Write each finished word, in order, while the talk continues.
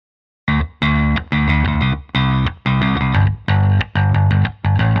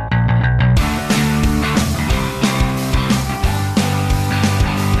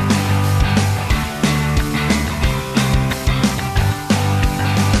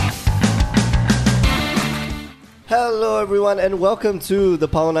Hello everyone and welcome to the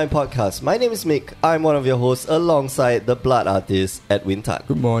Power 9 Podcast. My name is Mick. I'm one of your hosts alongside the blood artist Edwin Tan.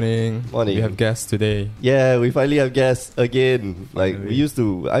 Good morning. Morning. We have guests today. Yeah, we finally have guests again. Like Finally.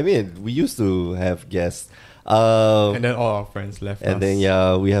 we used to have guests. And then all our friends left us. And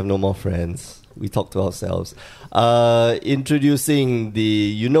then we have no more friends. We talk to ourselves. Introducing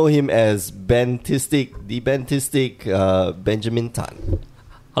you know him as Bentistic Benjamin Tan.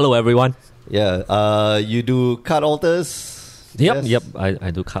 Hello, everyone. Yeah, you do cut alters? Yep, Yes?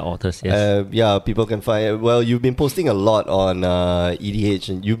 I do cut alters, yes. People can find. Well, you've been posting a lot on EDH,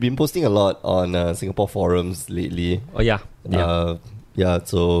 and you've been posting a lot on Singapore forums lately. Oh, yeah.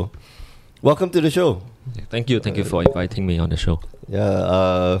 So welcome to the show. Thank you for inviting me on the show.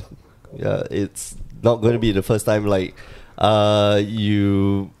 It's not going to be the first time. Like,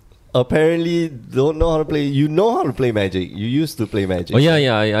 you apparently don't know how to play. You know how to play Magic. You used to play Magic. Oh, yeah.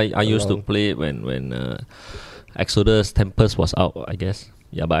 I used to play it when Exodus Tempest was out, I guess.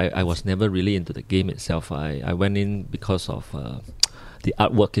 Yeah, but I was never really into the game itself. I went in because of the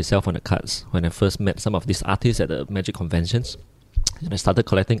artwork itself on the cards. When I first met some of these artists at the Magic conventions, and I started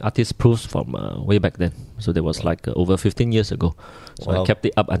collecting artist proofs from way back then. So that was like over 15 years ago. So Wow. I kept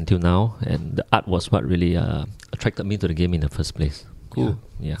it up until now, and the art was what really attracted me to the game in the first place. Cool.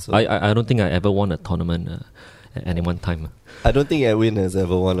 Yeah, So- I don't think I ever won a tournament at any one time. I don't think Edwin has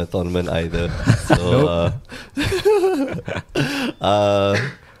ever won a tournament either. So,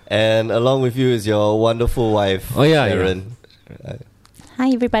 and along with you is your wonderful wife, Oh, yeah, Sharon. Hi,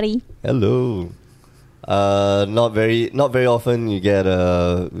 everybody. Hello. Not very often we get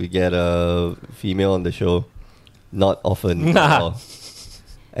a female on the show. Not often at all.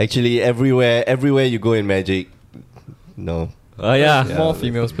 Actually, everywhere you go in Magic, no. Oh, yeah. Yeah. More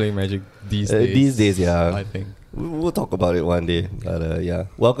females playing Magic these days. These days, yeah. I think. We'll talk about it one day. But yeah,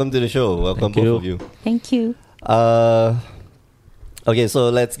 welcome to the show. Welcome Thank both you. of you. Thank you. Okay, so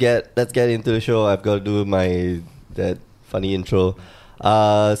let's get into the show. I've got to do that funny intro.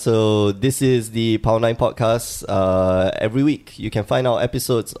 So this is the Power 9 Podcast. Every week you can find new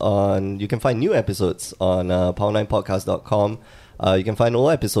episodes on power9podcast.com. You can find all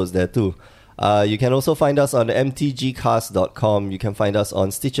episodes there too. You can also find us on mtgcast.com. You can find us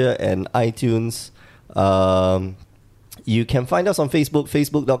on Stitcher and iTunes. You can find us on Facebook,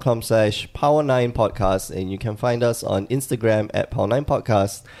 facebook.com/Power9Podcast, and you can find us on Instagram at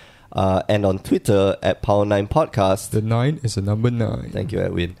Power9Podcast, and on Twitter at Power9Podcast. The 9 is the number 9. Thank you,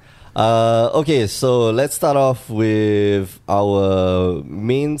 Edwin. Okay, so let's start off with our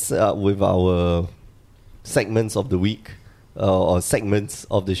with our segments of the week, or segments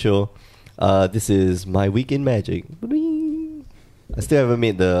of the show. This is my week in Magic. I still haven't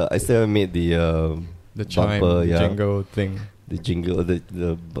made the The chime, bumper, yeah. jingle thing. the jingle, the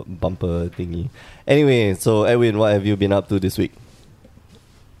bumper thingy. Anyway, so Edwin, what have you been up to this week?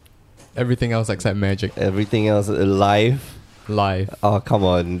 Everything else except Magic. Everything else live? Live. Oh, come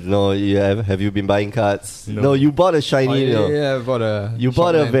on. No, have you been buying cards? No. No, you bought a shiny. Oh, yeah, I bought a. You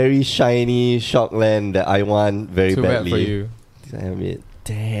bought a Shockland. very shiny Shockland that I want very Too badly. bad for you.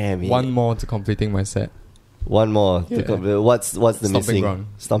 Damn it. One more to completing my set. One more. Yeah. What's the Stomping missing? Ground.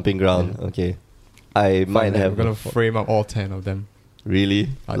 Stomping ground. Yeah. Okay. I might have. I'm gonna frame up all 10 of them. Really?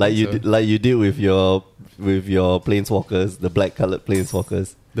 I Like think you so. like you did with your planeswalkers, the black colored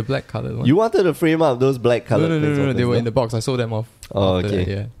planeswalkers. The black colored one. You wanted to frame up those black colored planeswalkers. No. They were no? in the box. I sold them off. Oh, after okay.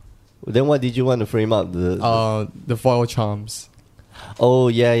 that, yeah. Then what did you want to frame up? The foil charms. Oh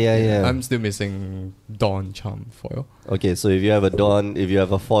yeah. I'm still missing Dawn charm foil. Okay, so if you have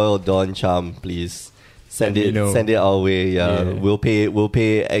a foil Dawn charm, please send Let me it know. send it our way. Yeah, Yeah. we'll pay Nick will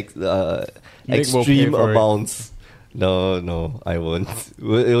pay extreme for it. amounts. No, I won't.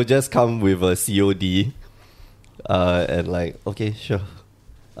 It'll just come with a COD. And like, okay, sure.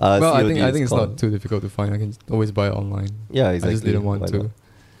 Well, I COD think is it's called. not too difficult to find. I can always buy it online. Yeah, exactly. I just didn't want Why to. not?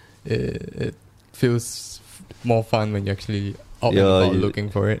 It feels more fun when you're actually out Yeah, and about you- looking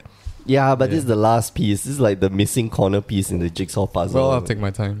for it. Yeah, but this is Yeah. the last piece. This is like the missing corner piece in the jigsaw puzzle. Well, I'll take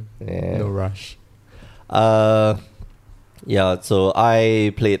my time. Yeah. No rush. Yeah, so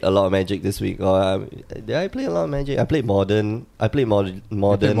I played a lot of Magic this week. Did I play a lot of Magic? I played Modern. Modern.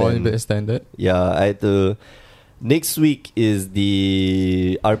 More and- bit standard. Yeah, I had to. Next week is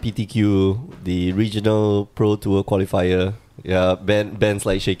the RPTQ, the Regional Pro Tour qualifier. Yeah, Ben's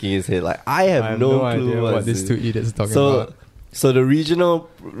like shaking his head like, I have no clue idea what these two idiots are talking about. So the regional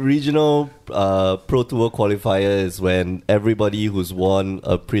Pro Tour qualifier is when everybody who's won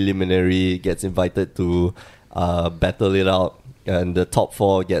a preliminary gets invited to battle it out, and the top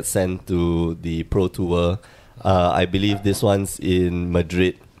 4 get sent to the Pro Tour. I believe this one's in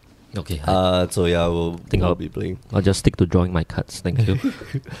Madrid. Okay. So yeah, Think we'll I'll- be playing. I'll just stick to drawing my cards. Thank you.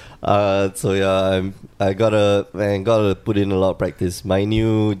 So yeah, I gotta put in a lot of practice. My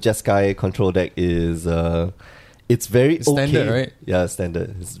new Jeskai control deck is it's very It's standard, right? Yeah,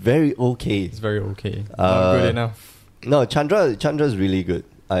 standard. It's very okay. It's very okay. Not good enough. No, Chandra's really good.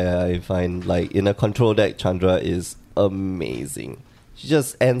 I find like in a control deck, Chandra is amazing. She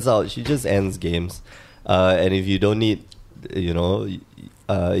just ends games. And if you don't need,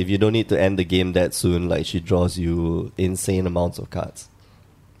 if you don't need to end the game that soon, like she draws you insane amounts of cards.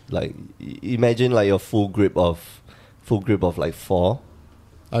 Like imagine like your full grip of like 4.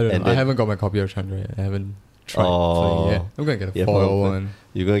 I don't And know. I then- haven't got my copy of Chandra yet. I haven't tried Oh. playing yet. I'm gonna get a Yeah, foil foil. one.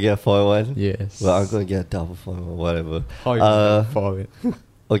 You're gonna get a foil one? Yes. Well, I'm gonna get a double foil or whatever. How you gonna foil it?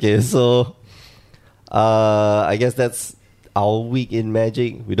 Okay, so I guess that's our week in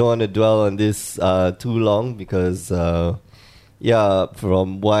Magic. We don't want to dwell on this too long because from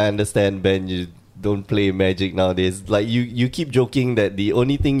what I understand, Ben, you don't play Magic nowadays. Like you keep joking that the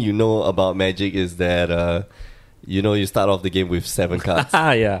only thing you know about Magic is that you start off the game with 7 cards.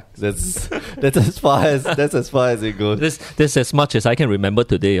 Yeah. That's as far as it goes. This as much as I can remember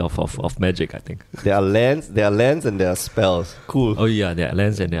today of Magic, I think. There are lands, and there are spells. Cool. Oh yeah, there are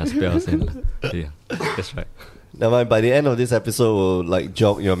lands and there are spells. And, yeah, that's right. Never mind, by the end of this episode, we'll like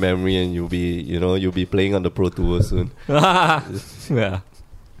jog your memory and you'll be playing on the Pro Tour soon. Yeah.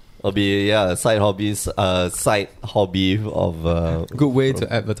 It'll be a side hobby of Good way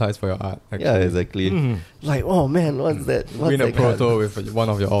to advertise for your art. Actually. yeah, exactly. Mhm. Like, oh man, what's that? What's Win a that card? proto with one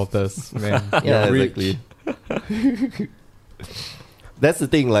of your altars, man. Yeah, You're rich. exactly. That's the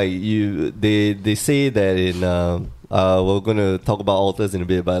thing. Like they say that in we're gonna talk about altars in a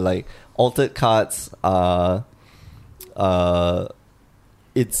bit, but like altered cards are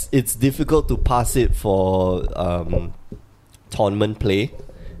it's difficult to pass it for tournament play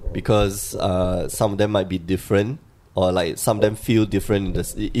because some of them might be different or like some of them feel different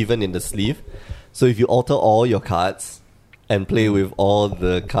even in the sleeve. So if you alter all your cards and play with all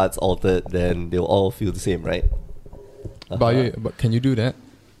the cards altered, then they'll all feel the same, right? But can you do that?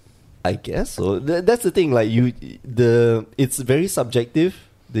 I guess so. That's the thing. Like it's very subjective.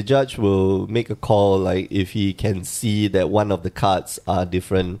 The judge will make a call, like if he can see that one of the cards are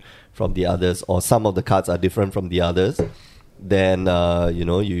different from the others, or some of the cards are different from the others. Then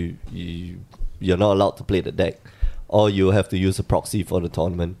you're not allowed to play the deck, or you have to use a proxy for the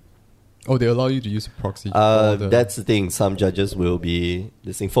tournament. Oh, they allow you to use a proxy. for the- That's the thing. Some judges will be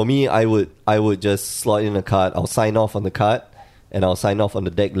listening. For me, I would just slot in a card. I'll sign off on the card, and I'll sign off on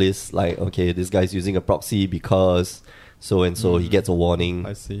the deck list. Like, okay, this guy's using a proxy because so and so. He gets a warning.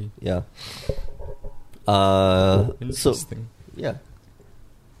 I see. Yeah. So Interesting. yeah.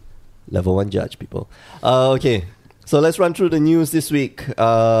 Level 1 judge, people. Okay. So let's run through the news this week.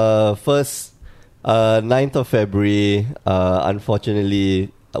 First, 9th of February,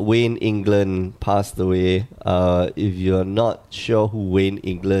 unfortunately, Wayne England passed away. If you're not sure who Wayne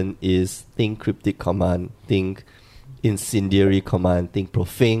England is, think Cryptic Command, think Incendiary Command, think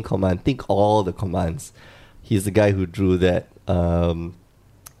Profane Command, think all the commands. He's the guy who drew that.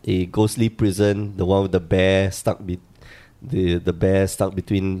 A ghostly prison, the one with the bear stuck the bear stuck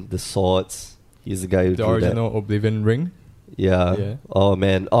between the swords. He's the guy who The drew original Oblivion Ring. Yeah. Yeah. Oh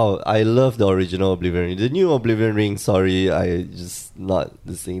man. Oh, I love the original Oblivion Ring. The new Oblivion Ring, sorry, I just not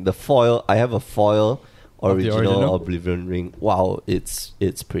this thing. The foil. I have a foil Of the original original? Oblivion Ring. Wow, it's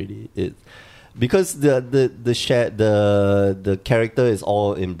pretty. Because the character is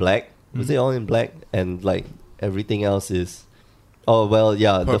all in black. Was it all in black? And like everything else is. Oh well,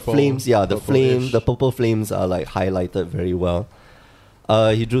 yeah. The Purple, flames. Yeah, the purplish. the purple flames are like highlighted very well.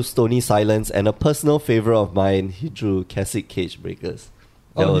 He drew Stony Silence, and a personal favorite of mine, he drew Cassic Cage Breakers.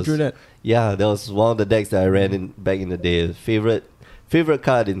 He drew that. Yeah, that was one of the decks that I ran in back in the day. Favorite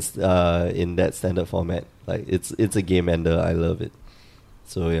card in that standard format. Like it's a game ender. I love it.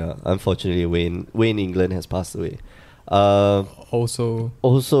 So yeah, unfortunately, Wayne England has passed away. Also,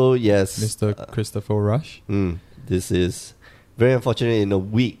 Yes, Mr. Christopher Rush. This is very unfortunate. In a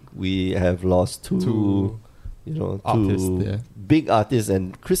week, we have lost two Artists, yeah. big artists,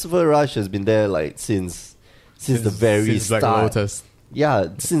 and Christopher Rush has been there like since the very since Black start. Lotus. Yeah,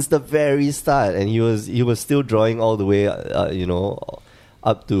 since the very start, and he was still drawing all the way,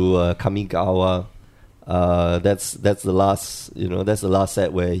 up to Kamigawa. That's the last, that's the last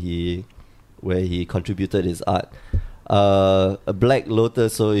set where he contributed his art. A Black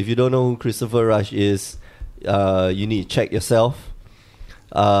Lotus. So if you don't know who Christopher Rush is, you need to check yourself.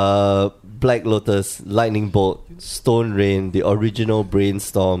 Black Lotus, Lightning Bolt, Stone Rain, the original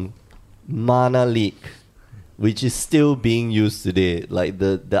Brainstorm, Mana Leak, which is still being used today. Like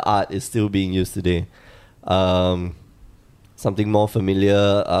the art is still being used today. Something more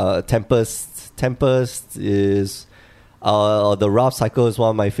familiar. Tempest is the Wrath Cycle is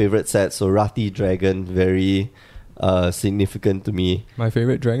one of my favorite sets. So Rati Dragon, very significant to me. My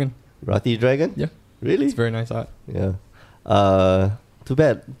favorite dragon. Rati Dragon? Yeah. Really? It's very nice art. Yeah. Too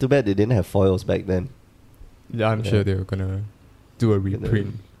bad they didn't have foils back then. Yeah, I'm sure they were gonna do a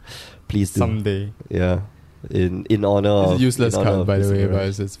reprint Please do. someday. Yeah. In honor It's of a useless in honor card, of by the way, Disneyland.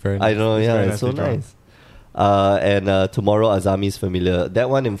 but it's very nice. I know, yeah, very it's so nicely drawn. nice. And tomorrow Azami's Familiar. That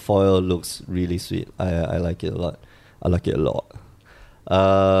one in foil looks really sweet. I like it a lot.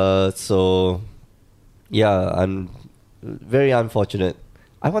 So yeah, I'm very unfortunate.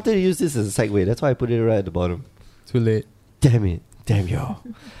 I wanted to use this as a segue. That's why I put it right at the bottom. Too late. Damn it. Damn you.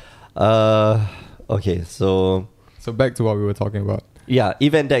 Okay, so So back to what we were talking about. yeah,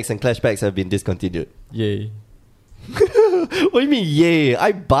 event decks and clash packs have been discontinued. Yay. What do you mean, yay?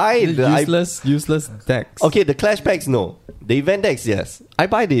 I buy the Useless decks. Okay, the clash packs, no. The event decks, yes. I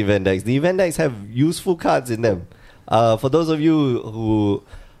buy the event decks. The event decks have useful cards in them. For those of you who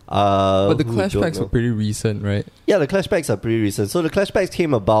But the who clash don't packs know. were pretty recent, right? Yeah, the clash packs are pretty recent. So the clash packs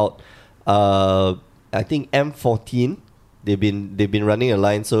came about I think M14. They've been running a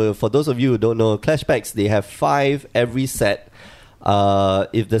line. So for those of you who don't know, clash packs, they have 5 every set.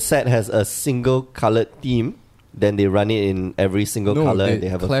 If the set has a single colored theme, then they run it in every single color and they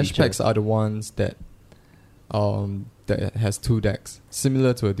have a clash feature. packs are the ones that has 2 decks,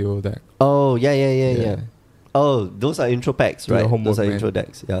 similar to a duo deck. Oh, yeah. Oh, those are intro packs, Do the right? homework, Those are man. intro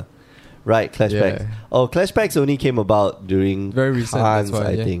decks, yeah. Right, clash Yeah. packs. Oh, clash packs only came about during Very recent, Khans, that's why,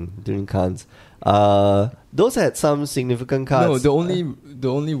 I yeah. think. During Khans. Those had some significant cards. No, the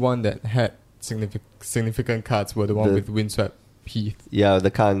only one that had significant cards were the one The- with Windswept Heath Yeah,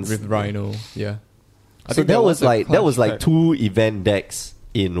 the Khans. with Rhino. Yeah. I So think that was a like clash pack. 2 event decks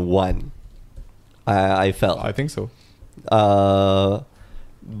in one. I felt. I think so.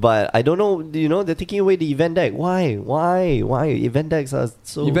 But I don't know. You know, they're taking away the event deck. Why? Event decks are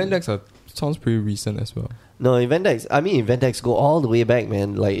so. Event decks sounds pretty recent as well. No, event decks. I mean, event decks go all the way back,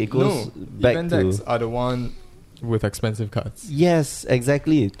 man. Like it goes back event to. decks are the one with expensive cards. Yes,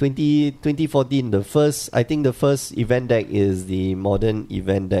 exactly. 2014. I think the first event deck is the modern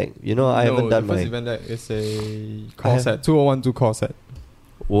event deck. You know, I haven't done the first my. event deck is a core set, 2012 core set.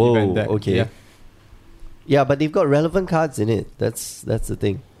 Whoa. event deck. Okay. Yeah. Yeah, but they've got relevant cards in it. That's the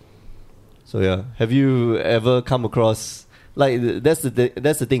thing. So yeah, have you ever come across that's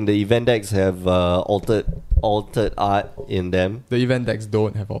the thing? The event decks have altered art in them. The event decks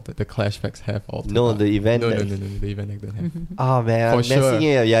don't have altered. The clash packs have altered. No, art. the event No, deck. the event deck don't have. Oh man, For I'm sure. messing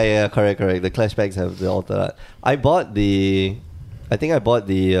it up. Yeah, correct. The clash packs have the altered art. I think I bought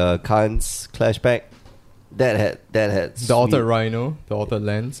the Khan's clash pack. That had The altered Rhino, the altered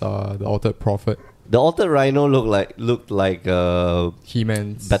Lens, the altered Prophet, the altered Rhino looked like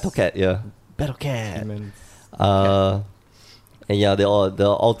He-Man's Battle Cat. Yeah, Battle Cat. He-Man's And yeah, the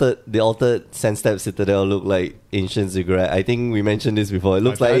altered Sandstep Citadel look like Ancient Ziggurat. I think we mentioned this before. It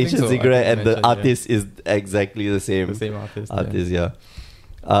looks I like think Ancient so. I Ziggurat, think and we the mentioned, artist is exactly the same. the same artist. Artist, yeah.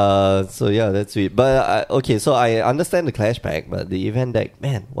 So yeah, that's sweet. But okay, so I understand the clash pack, but the event deck,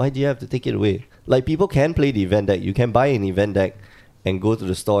 man, why do you have to take it away? Like people can play the event deck. You can buy an event deck and go to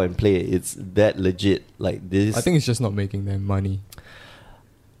the store and play it. It's that legit. Like this. I think it's just not making them money.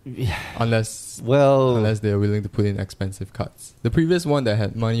 Unless they're willing to put in expensive cards. The previous one that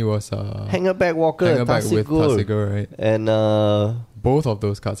had money was Hangerback Walker, Hangerback with Tassigul. Tassigul, right? And Both of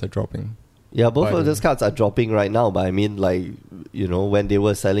those cards are dropping. yeah, both By of the those way. cards are dropping right now. But I mean, like, you know, when they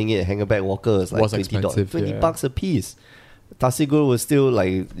were selling it, Hangerback Walker was like Was $20, expensive, $20 yeah. bucks a piece. Tassigul was still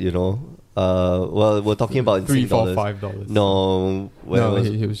like, you know, well, we're talking about in $3, Sing $4, dollars. $5. No, when No, it was,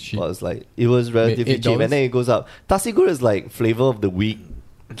 he was cheap. it was relatively cheap, $8? and then it goes up. Tassigul is like flavor of the week,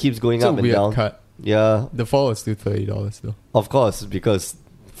 keeps going It's a up and weird down. cut. Yeah, The foil is still $30 though. of course, because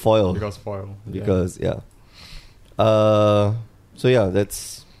foil. Because foil. Because so yeah,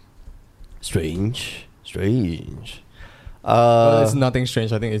 that's strange. Well, it's nothing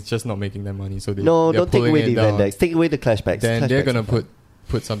strange. I think it's just not making them money. So they're don't take pulling away it the event down. decks. Take away the clash packs. Then Clash they're packs gonna are fun.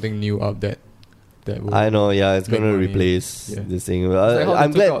 put something new up that will. I know, yeah, it's make gonna money. replace Yeah. this thing. like how they I'm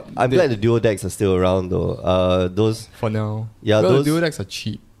took glad. out I'm the- glad the duo decks are still around though. Those, for now. yeah, well, those. the duo decks are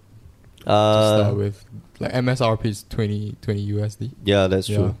cheap to start Uh, with. Like MSRP is 20 USD. yeah, that's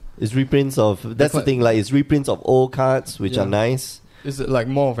Yeah. true. It's reprints of. That's the like- thing. Like it's reprints of old cards, which Yeah. are nice. It's like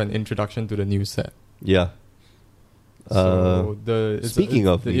more of an introduction to the new set. Yeah. So Speaking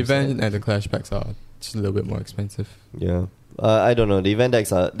of the new event set. and the clash packs are just a little bit more expensive. Yeah. I don't know. The event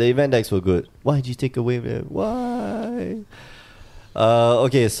decks were good. Why did you take away them? Why?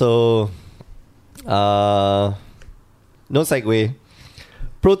 Okay, so no segue.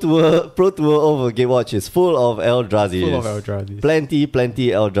 Pro Tour over Gatewatch is full of Eldrazi. Full of Eldrazi. Plenty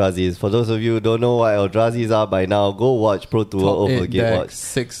Eldrazi. For those of you who don't know what Eldrazi are by now, go watch Pro Tour Top over 8 Gatewatch. decks,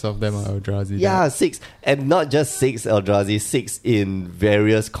 6 of them are Eldrazi. Yeah, decks. 6. And not just 6 Eldrazi, 6 in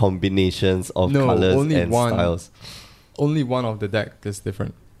various combinations of colors only and one. styles. Only one of the deck is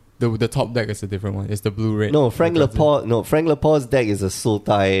different. The top deck is a different one. It's the blue-red. No, Frank Eldrazi. Laporte's deck is a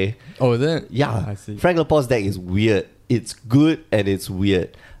Sultai. Oh, is it? Yeah, I see. Frank Laporte's deck is weird. It's good and it's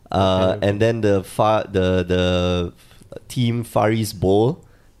weird. Okay. And then the team Faris Bowl,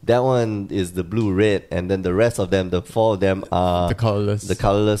 that one is the blue-red, and then the rest of them, the 4 of them are the colorless. the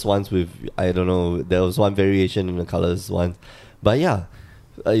colorless ones with, I don't know, there was one variation in the colorless ones. But yeah,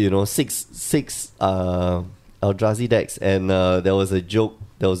 6 Eldrazi decks, and there was a joke,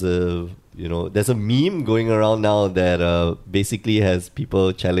 there's a meme going around now that basically has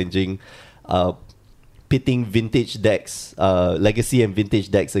people challenging pitting vintage decks, legacy and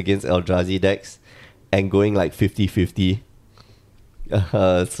vintage decks against Eldrazi decks, and going like 50-50.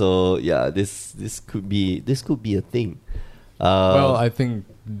 So yeah, this could be a thing. Well, I think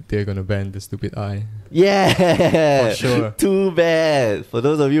they're gonna ban the stupid eye. Yeah, For sure. Too bad. For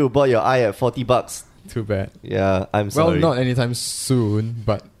those of you who bought your eye at $40, Too bad. yeah, I'm sorry. Well, not anytime soon,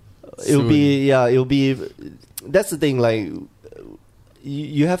 but It'll soon. be. That's the thing. Like,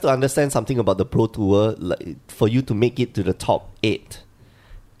 you have to understand something about the Pro Tour. Like, for you to make it to the top 8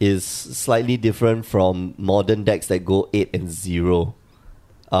 is slightly different from modern decks that go 8 and 0.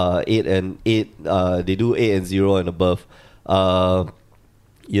 8 and 8. They do 8 and 0 and above.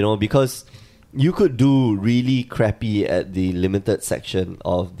 Because you could do really crappy at the limited section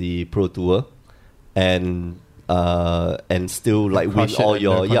of the Pro Tour, and still like win crush it all at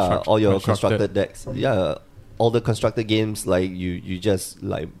your the all your constructed constructed. decks. Yeah, all the constructed games, like you just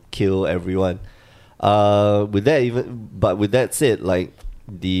like kill everyone. With that said, like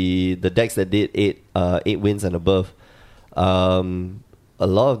the decks that did 8 wins and above, a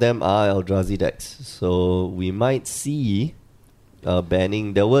lot of them are Eldrazi decks. So we might see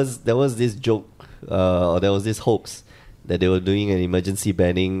banning. There was this joke, or there was this hoax that they were doing an emergency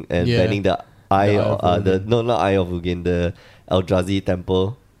banning and Yeah. banning the Eye, Ugin. not Eye of Ugin, the Eldrazi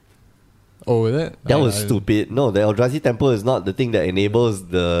Temple. Oh, is it? That was stupid. No, the Eldrazi Temple is not the thing that enables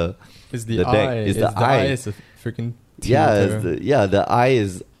the. It's the The deck eye. is the eye. It's a freaking Yeah, tutor. the eye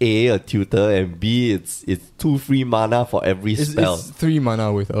is a tutor, and B it's 2 free mana for every spell. It's 3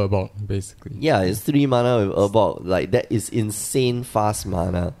 mana with Urborg, basically. Yeah, it's 3 mana with Urborg. Like, that is insane fast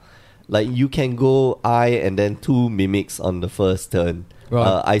mana. Like, you can go eye and then 2 mimics on the first turn.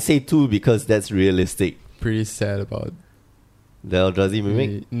 Well, I say 2 because that's realistic. pretty sad about The Eldrazi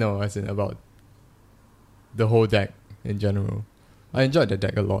mimic. No, as in about the whole deck in general. I enjoyed the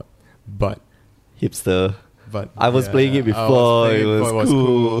deck a lot, but Hipster. I was yeah, playing it I before. playing It was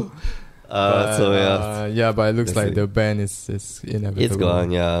cool. But, So yeah, yeah, but it looks That's like it. the ban is inevitable. it's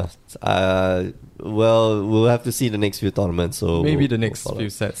gone. Yeah. Well, we'll have to see the next few tournaments. So Maybe the we'll next follow. few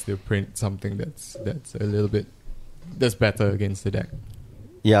sets they'll print something that's a little bit that's better against the deck.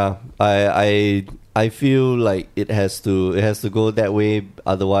 Yeah, I feel like it has to go that way.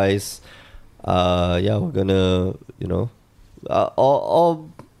 Otherwise, yeah, we're gonna or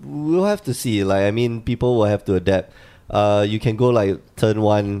we'll have to see. Like, I mean, people will have to adapt. You can go like turn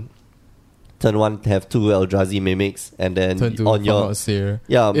one have 2 Eldrazi mimics, and then Turn to on your Fallout Seer.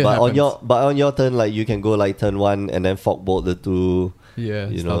 yeah, It but happens. on your turn, like, you can go like turn 1 and then Fog Bolt the 2. Yeah,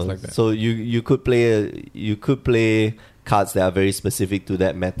 You stuff know, like that. so you could play cards that are very specific to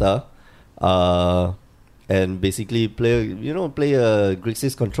that meta, and basically play a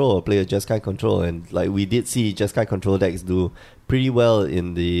Grixis control or play a Jeskai control, and like we did see Jeskai control decks do pretty well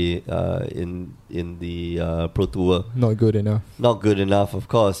in the Pro Tour. Not good enough. Not good enough, of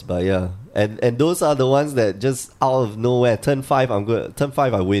course, but yeah, and those are the ones that just out of nowhere. Turn 5, I'm good. Turn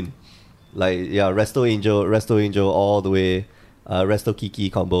 5, I win. Like, yeah, Resto Angel all the way. Resto Kiki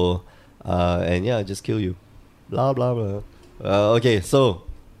combo, and yeah, just kill you. Blah blah blah. Okay, so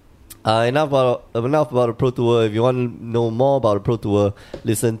enough about the Pro Tour. If you want to know more about the Pro Tour,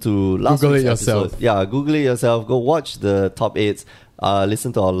 listen to last Google week's it yourself. episode. Yeah, Google it yourself. Go watch the top 8s.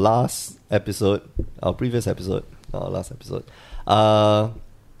 Listen to our last episode, our previous episode, not our last episode.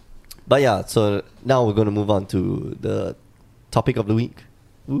 But yeah, so now we're going to move on to the topic of the week.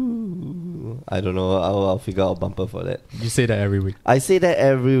 Ooh, I don't know. I'll figure out a bumper for that. You say that every week. I say that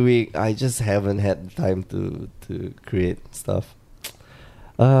every week. I just haven't had the time to create stuff.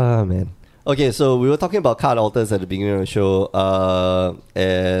 Ah, man. Okay, so we were talking about card alters at the beginning of the show,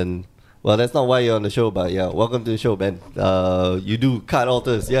 and well, that's not why you're on the show, but yeah, welcome to the show, Ben. You do card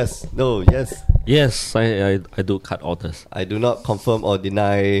alters, yes, no, yes. Yes, I do card alters. I do not confirm or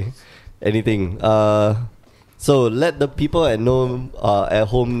deny anything. So let the people at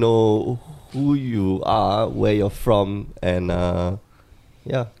home know who you are, where you're from, and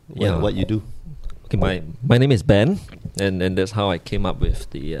what you do. Okay, my name is Ben, and that's how I came up with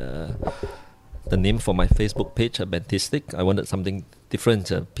the name for my Facebook page, Bentistic. I wanted something different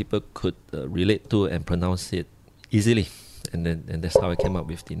people could relate to and pronounce it easily, and that's how I came up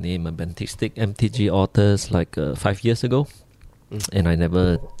with the name Bentistic MTG Authors like 5 years ago, and I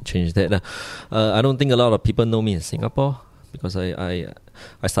never changed that. I don't think a lot of people know me in Singapore because I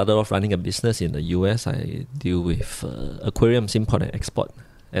started off running a business in the US. I deal with aquariums import and export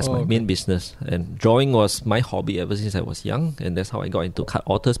as my main business, and drawing was my hobby ever since I was young, and that's how I got into card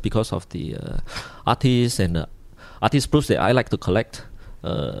authors because of the artists and artist proofs that I like to collect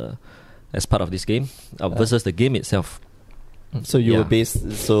as part of this game versus the game itself. So you were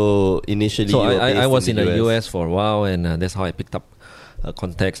based. So initially, so you were based I was in the US. US for a while, and that's how I picked up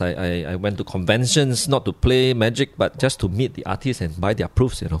contacts. I went to conventions not to play Magic, but just to meet the artists and buy their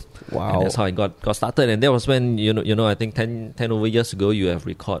proofs. Wow. And that's how I got started. And that was when I think 10 over years ago, you have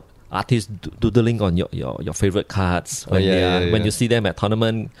record artists doodling on your favorite cards when when you see them at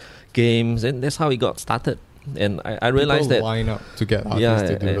tournament games, and that's how it got started. And I realized People that line up to get artists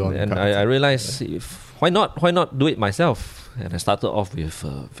to doodle on and cards. I realized why not do it myself. And I started off with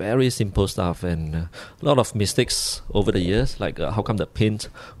very simple stuff and a lot of mistakes over the years, like how come the paint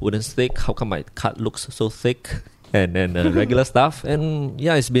wouldn't stick, how come my card looks so thick, and regular stuff. And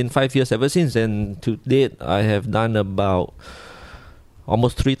yeah, it's been 5 years ever since, and to date I have done about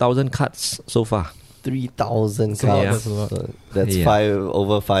almost 3,000 cards so far. 3,000 That's a lot, cards. that's a lot. So that's Yeah.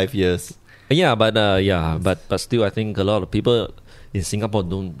 over 5 years. But still, I think a lot of people in Singapore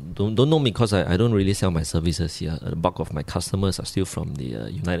don't know me because I don't really sell my services here. The bulk of my customers are still from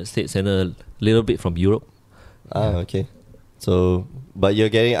the United States and a little bit from Europe. Okay. So, but you're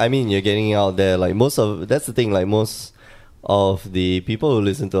getting out there. Like that's the thing. Like most of the people who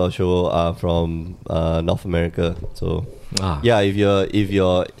listen to our show are from North America. So, if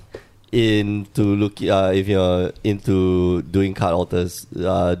you're into doing card alters,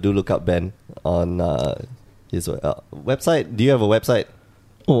 do look up Ben on his website. Do you have a website?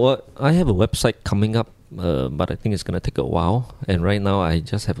 I have a website coming up, but I think it's going to take a while. And right now, I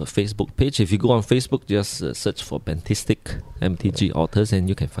just have a Facebook page. If you go on Facebook, just search for Bentistic MTG Authors, and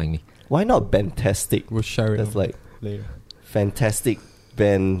you can find me. Why not Bentastic? We'll share it That's like later. fantastic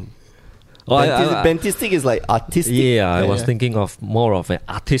Ben. I- Bentistic is like artistic. Yeah, I Yeah, was yeah. thinking of more of an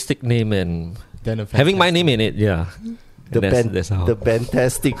artistic name and Then a having my fantastic- name in it. Yeah, that's how. The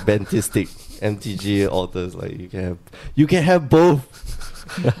Bentastic Bentistic MTG authors. Like you can have both.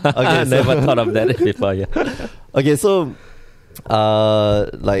 I never thought of that before. Yeah. Okay, so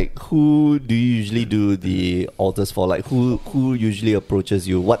like who do you usually do the alters for? Like who usually approaches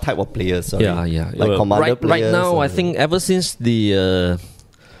you? What type of players? Sorry. Yeah. Like commander right players. now, or- I think ever since the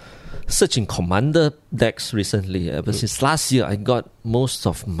searching commander decks recently, ever since last year, I got most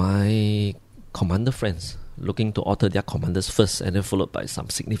of my commander friends looking to alter their commanders first, and then followed by some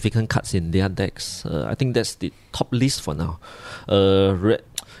significant cards in their decks. I think that's the top list for now. It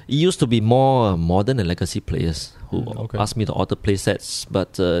used to be more modern and legacy players who asked me to alter play sets,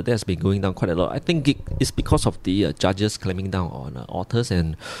 but that's been going down quite a lot. I think it's because of the judges clamping down on alters,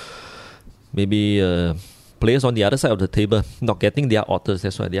 and maybe players on the other side of the table not getting their alters.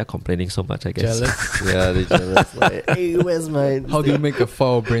 That's why they are complaining so much, I guess. Jealous. Yeah, they're jealous. Like, hey, where's my? How do you make a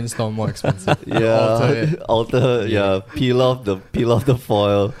foil brainstorm more expensive? Alter it. Peel off the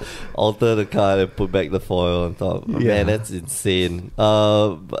foil, alter the card and put back the foil on top. Man, that's insane.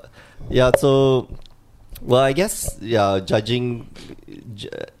 But yeah, so well, I guess judging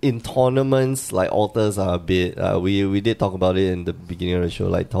in tournaments, like alters are a bit. We did talk about it in the beginning of the show.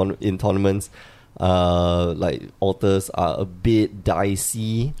 Like in tournaments, like alters are a bit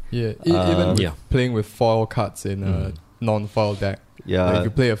dicey. Yeah, even with Yeah. playing with foil cards in a non-foil deck. Yeah, Like if you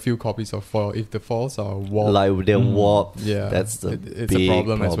play a few copies of foil, if the foils are warped, like they're warped. yeah, That's the it's big a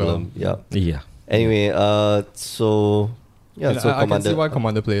problem as well. Yeah. Yeah. Anyway, so And so I can commander. see why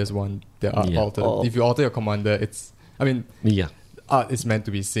commander players want their art Yeah. altered. Oh. If you alter your commander, Yeah. art is meant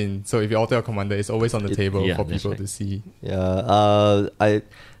to be seen. So if you alter your commander, it's always on the table yeah, for that's people right. to see. Yeah.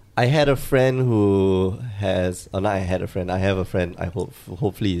 I had a friend who has. Not I had a friend. I have a friend. I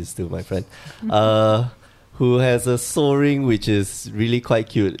hopefully he's still my friend. Who has a Soul Ring which is really quite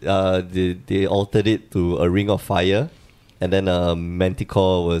cute. They altered it to a Ring of Fire, and then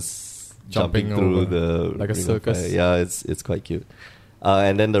Manticore was jumping Jumping through over, the like a ring of circus. fire. Yeah, it's quite cute.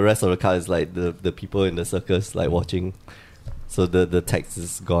 And then the rest of the card is like the people in the circus like watching. So the text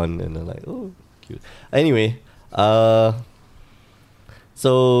is gone and they're like, oh, cute. Anyway,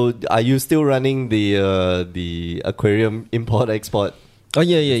 so are you still running the aquarium import export? Oh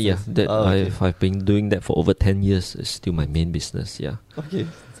yeah. That Oh, okay. I've been doing that for over 10 years. It's still my main business. Yeah. Okay.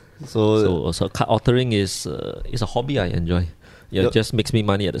 So So card authoring is a hobby I enjoy. Yeah, Yep. it just makes me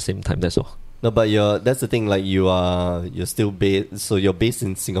money at the same time. That's all. no, but that's the thing. Like you're still based. So you're based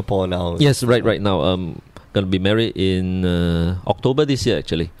in Singapore now. Yes, right now. Gonna be married in October this year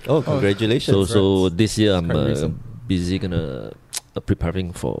actually. Oh, congratulations. So this year I'm quite recent. busy gonna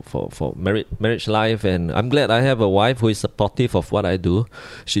preparing for marriage life, and I'm glad I have a wife who is supportive of what I do.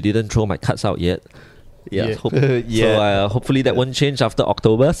 She didn't throw my cards out yet. Yeah, Yeah. hope, Yeah. So hopefully that won't change after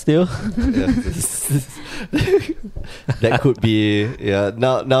October still. That could be. Yeah.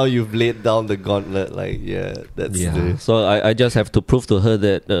 Now you've laid down the gauntlet. Like that's the. So I just have to prove to her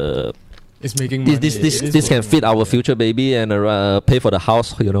that It's making money. this can fit our future baby and pay for the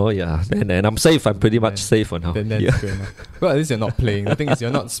house. Yeah, and I'm safe. I'm pretty much safe for now. Then that's Yeah. good enough. Well, at least you're not playing. The thing is, you're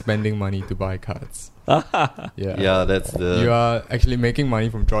not spending money to buy cards. Yeah, that's the. You are actually making money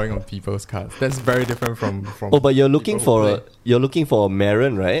from drawing on people's cards. That's very different from. Oh, but you're looking people who for a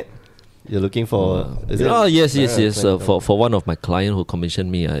Marin, right? You're looking for. Is it? Oh yes. Marin, For one of my client who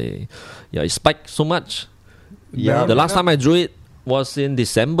commissioned me, it spiked so much. Yeah. The last time I drew it was in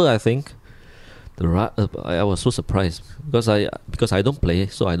December, I think. I was so surprised because I don't play,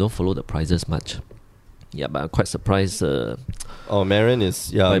 so I don't follow the prices much. Yeah, but I'm quite surprised Oh, Marin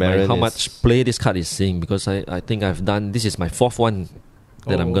is by Marin how is- much play this card is seeing, because I think I've done, this is my fourth one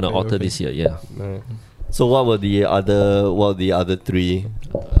that I'm gonna alter this year. Yeah. Marin. So what were the other three?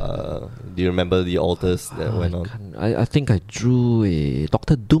 Do you remember the alters that went on? I think I drew a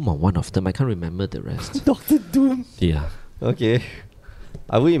Doctor Doom on one of them. I can't remember the rest. Doctor Doom. Yeah. Okay.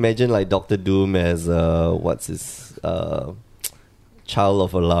 I would imagine like Doctor Doom as what's his child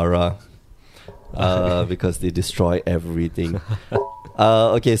of Alara, because they destroy everything.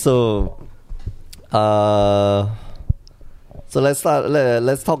 Okay, so let's start.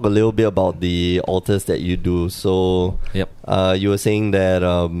 Let's talk a little bit about the alters that you do. So Yep. you were saying that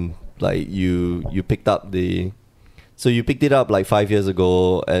like you picked up you picked it up like 5 years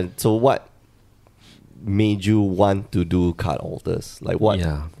ago, and so what made you want to do card alters? Like what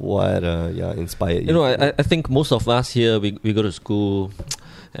inspired you? I think most of us here, we go to school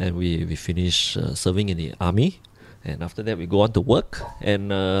and we finish serving in the army, and after that we go on to work,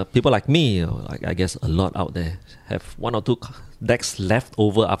 and people like me, like I guess a lot out there, have one or two decks left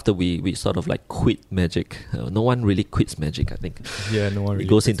over after we sort of like quit Magic. No one really quits Magic, I think. Yeah, no one really It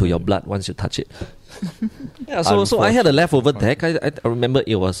goes into quits your Magic. blood once you touch it. Yeah, so I had a leftover deck. I remember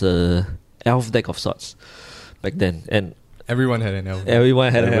it was a elf deck of sorts back then, and Everyone had an elf.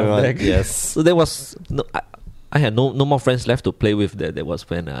 everyone had an elf Everyone, deck. yes. So there was I had no more friends left to play with. That was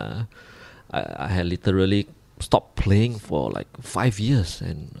when I had literally stopped playing for like 5 years,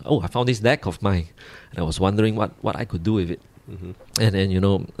 and I found this deck of mine, and I was wondering what I could do with it. Mhm. And then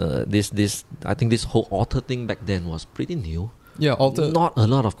this I think this whole alter thing back then was pretty new. Yeah, alter. Not a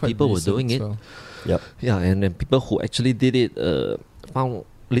lot of quite people were recent doing as it. well. Yep. Yeah, and then people who actually did it found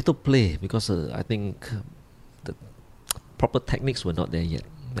little play, because I think the proper techniques were not there yet.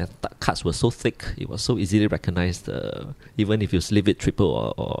 The cards were so thick; it was so easily recognized, even if you sleeve it triple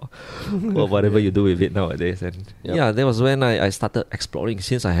or whatever you do with it nowadays. And Yep. yeah, that was when I started exploring.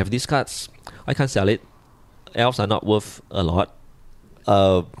 Since I have these cards, I can't sell it. Elves are not worth a lot.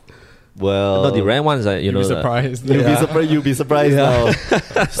 Well, Not the rare ones, You'll be surprised. You'll be surprised now.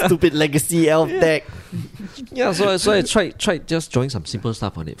 Stupid legacy elf deck. Yeah, so I tried just drawing some simple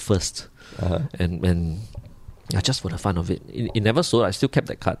stuff on it first, and yeah, just for the fun of it. It never sold. I still kept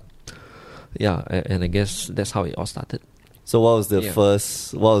that card. Yeah, and I guess that's how it all started. So what was the Yeah.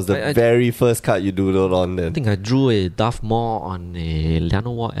 first? What was the I very first card you doodled on I then? think I drew a Darth Maul on a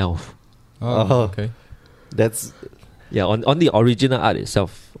Llanowar elf. Oh, okay. That's Yeah, on the original art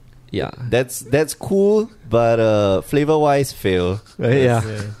itself. Yeah. that's cool, but flavor wise fail. Yeah.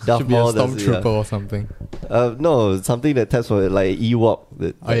 Darth Should be a Maul does it, stormtrooper or something. No, something that taps for like Ewok.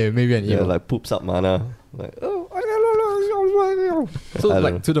 That, Oh yeah, maybe an Ewok. like poops up mana. Like So I don't know.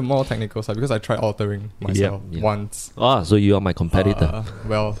 like to the more technical side, because I tried altering myself Yeah. once. Ah, so you are my competitor.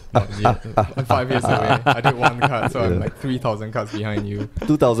 Well, not yet. I'm 5 years away. I did one card, so I'm Yeah. like 3,000 cards behind you.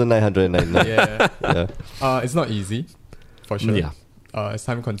 2,999. Yeah. Yeah. It's not easy, for sure. Yeah. It's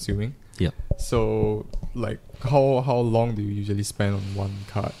time consuming. Yeah. So like, how long do you usually spend on one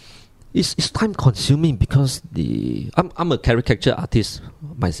card? It's time consuming because I'm a caricature artist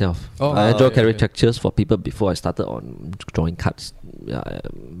myself. Oh, I draw yeah, yeah. caricatures for people before I started on drawing cards.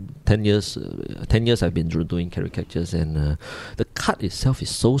 10 years I've been doing caricatures, and the card itself is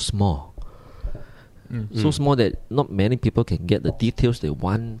so small. So small that not many people can get the details they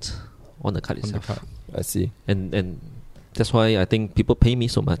want on the card On the itself. card. I see. And that's why I think people pay me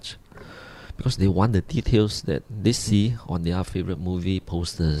so much, because they want the details that they see on their favorite movie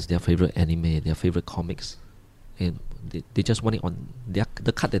posters, their favorite anime, their favorite comics, and they just want it on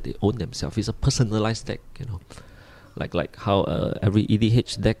the card that they own themselves. It's a personalized deck, like how every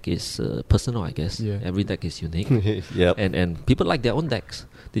EDH deck is personal, I guess. Yeah. Every deck is unique. Yep. And people like their own decks.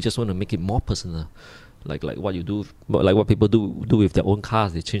 They just want to make it more personal, like what you do, like what people do with their own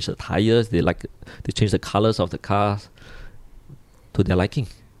cars. They change the tires. They change the colors of the cars to their liking.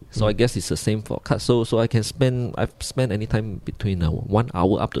 So I guess it's the same for cards. So I've spent any time between 1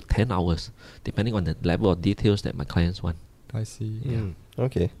 hour up to 10 hours, depending on the level of details that my clients want. I see. Yeah.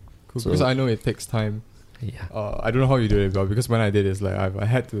 Okay. Cool. So- Because I know it takes time. Yeah. I don't know how you do it, but because when I did, it's like I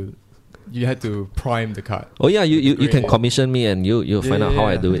had to. You had to prime the card. Oh yeah, you can Great. commission me and you'll find out how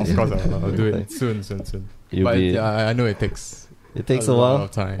I do it. Of course, I'll do it soon. You'll But be- yeah, I know it takes. It takes a lot while.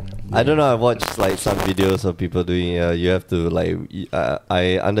 of time. I don't know. I watched like some videos of people doing. You have to like.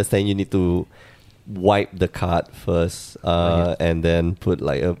 I understand you need to wipe the card first, Yeah. and then put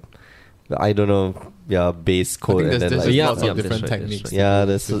like a. I don't know. Yeah, base I coat, think and there's then just like. Yeah, lots yeah, of that's different right, that's techniques. right. Yeah, to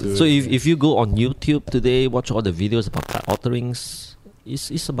that's- do So it. if you go on YouTube today, watch all the videos about card alterings,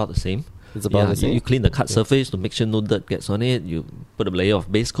 it's about the same. It's about the same. You clean the card surface to make sure no dirt gets on it. You put a layer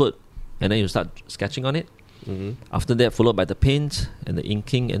of base coat, and then you start sketching on it. Mhm. After that, followed by the paint and the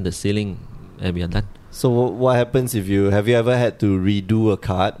inking and the sealing, and we are done. So what happens if you have you ever had to redo a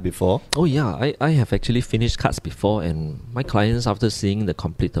card before? Oh yeah, I have actually finished cards before, and my clients, after seeing the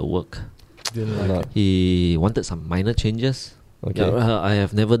completed work, Didn't like Not- it. he wanted some minor changes. Okay. Yeah, I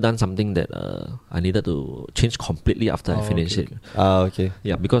have never done something that I needed to change completely after I Oh, finished okay. it. Okay.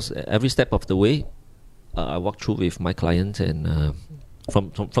 Yeah, because every step of the way, I walk through with my client, and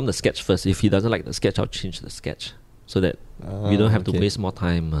from the sketch first. If he doesn't like the sketch, I'll change the sketch so that we don't have to okay. waste more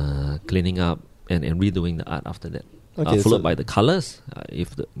time cleaning up and redoing the art after that. Okay, Followed so- by the colors.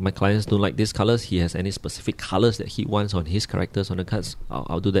 If my clients don't like these colors, he has any specific colors that he wants on his characters on the cards,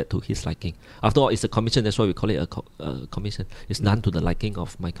 I'll do that to his liking. After all, it's a commission. That's why we call it a commission. It's done to the liking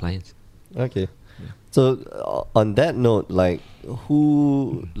of my clients. Okay. So on that note, like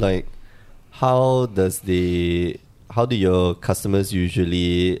how do your customers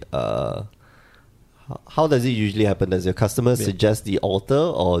usually how does it usually happen? Does your customer suggest the alter,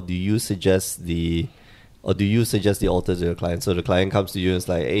 or do you suggest the alter to your client? So the client comes to you and is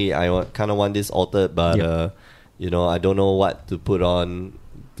like, hey, I kind of want this altered, but I don't know what to put on.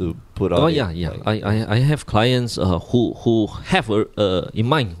 Oh yeah. Like, I have clients who have in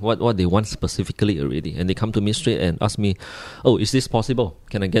mind what they want specifically already, and they come to me straight and ask me, "Oh, is this possible?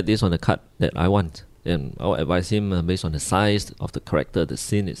 Can I get this on the card that I want?" And I'll advise him based on the size of the character, the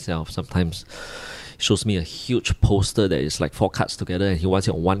scene itself. Sometimes he shows me a huge poster that is like 4 cards together, and he wants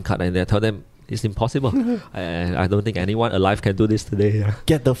it on one card, and I tell them it's impossible. I don't think anyone alive can do this today. Yeah.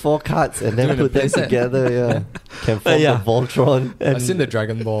 get the 4 cards and then Do the put them playset. together. Yeah, can form Yeah. the Voltron. I've seen the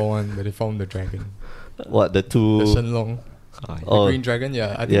Dragon Ball one where they formed the dragon. What the The two? Shenlong. Ah, The Oh. green dragon,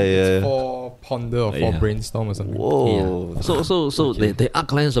 yeah. I think Yeah, it's yeah. 4 ponder or 4 Yeah. brainstorm or something. Whoa. Yeah. So Okay. they are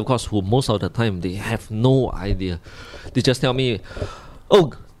clients, of course, who most of the time they have no idea. They just tell me,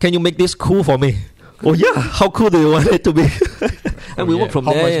 "Oh, can you make this cool for me?" Oh yeah, how cool do you want it to be? And we Oh, work yeah. from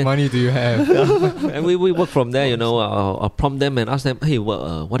How there. much money do you have? And we work from there. I'll prompt them and ask them, "Hey,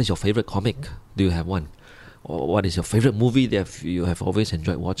 what is your favorite comic? Do you have one? Or what is your favorite movie that you have always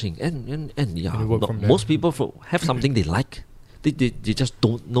enjoyed watching?" And yeah, And you work from there. most people have something they like. They just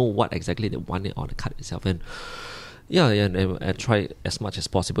don't know what exactly they want it on the card itself. And yeah, and I try as much as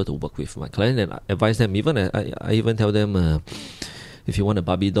possible to work with my client and advise them. Even I even tell them, if you want a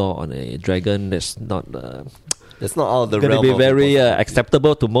Barbie doll on a dragon, that's not It's not out of the going to realm be of very possibility.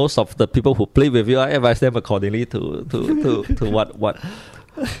 acceptable to most of the people who play with you. I advise them accordingly to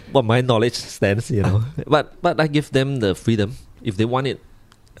what my knowledge stands. But I give them the freedom. If they want it,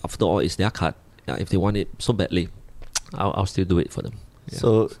 after all, it's their card. If they want it so badly, I'll still do it for them. Yeah.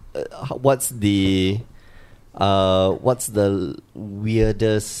 So, what's the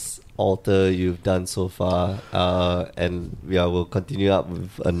weirdest alter you've done so far? And we'll continue up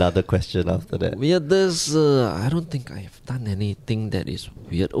with another question after that. Weirdest, I don't think I've done anything that is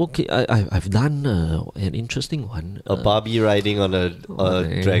weird. Okay, I've done an interesting one. A Barbie riding on a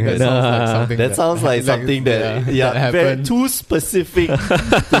okay. dragon. That sounds like something That sounds like something that that very happened. too specific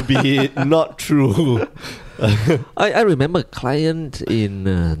to be not true. I remember a client in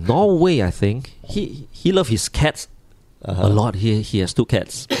Norway, I think. He loved his cats a lot. He has 2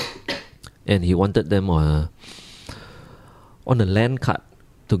 cats. And he wanted them on a land card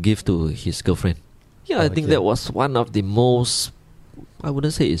to give to his girlfriend. Yeah, I think that was one of the most, I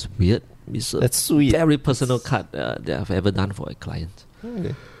wouldn't say it's weird. It's a That's sweet. very personal card that I've ever done for a client.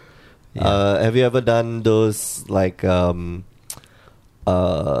 Okay. Yeah. Have you ever done those like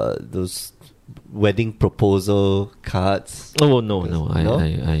those wedding proposal cards? Oh no, No?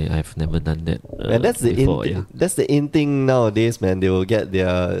 I've never done that. And that's the before, in that's the in thing nowadays, man. They will get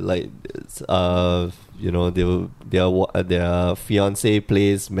their their fiance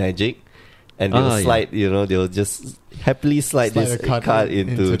plays Magic, and they'll slide. They'll just happily slide this the card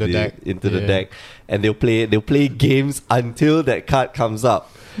into the deck. the deck, and they'll play games until that card comes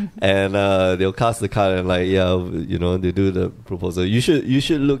up. And they'll cast the card and they do the proposal. You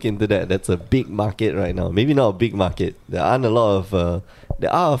should look into that. That's a big market right now. Maybe not a big market. There are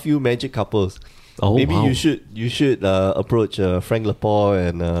a few Magic couples. Oh, Maybe wow. you should approach Frank Lepore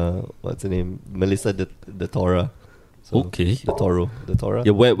and what's her name, Melissa de Tora. Okay. the Toro.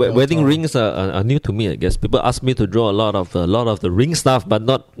 Yeah, wedding rings are new to me. I guess people ask me to draw a lot of the ring stuff, but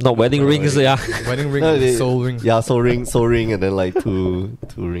not wedding rings. Yeah. Wedding ring, No, soul ring. Yeah, soul ring, and then like two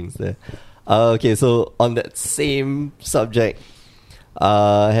rings there. Okay, so on that same subject,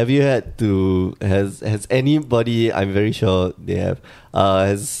 have you has anybody? I'm very sure they have.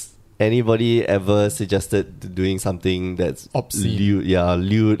 Has anybody ever suggested doing something that's Obscene?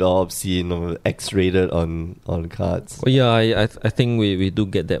 lewd or obscene or X-rated on cards? Well, yeah, I think we do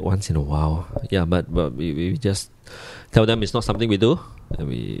get that once in a while. Yeah, but we just tell them it's not something we do, and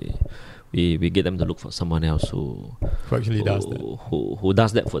we get them to look for someone else who actually does that. Who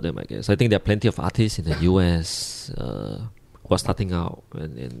does that for them. I guess I think there are plenty of artists in the US who are starting out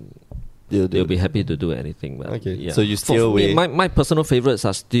and they'll be happy to do anything. But Okay, yeah. so you steer For me, away. my personal favorites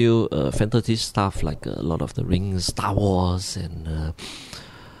are still fantasy stuff like Lord of the Rings, Star Wars, and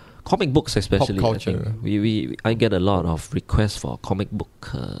comic books especially. Pop culture. I think I get a lot of requests for comic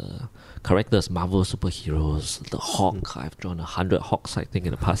book characters, Marvel superheroes, the Hawk. I've drawn 100 Hawks, I think,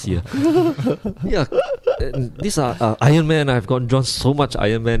 in the past year. Yeah, and these are Iron Man. I've drawn so much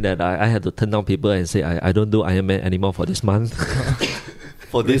Iron Man that I had to turn down people and say I don't do Iron Man anymore for this month.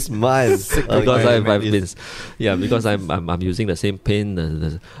 For this month, Because because I'm using the same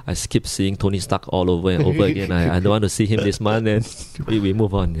pen. I keep seeing Tony Stark all over and over again. I don't want to see him this month, and we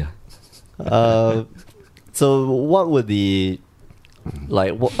move on. Yeah. So what were the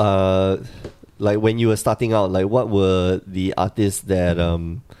like when you were starting out? Like, what were the artists that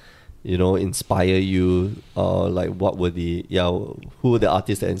inspire you, or like what were who were the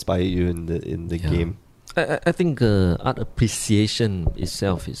artists that inspire you in the game? I think art appreciation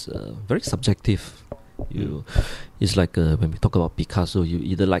itself is very subjective. It's like when we talk about Picasso, you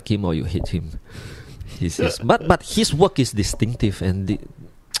either like him or you hate him. But his work is distinctive, and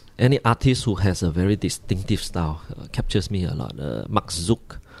any artist who has a very distinctive style captures me a lot. Max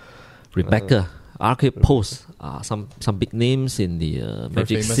Zook, Rebecca, Arcade Post, some big names in the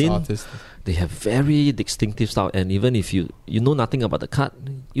magic famous scene. artist. They have very distinctive style, and even if you know nothing about the card,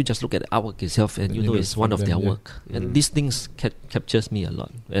 you just look at the artwork itself and you know it's one of their work. And these things captures me a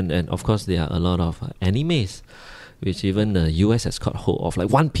lot. And of course there are a lot of animes, which even the US has caught hold of,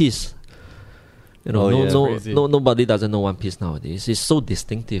 like One Piece. Nobody doesn't know One Piece nowadays. It's so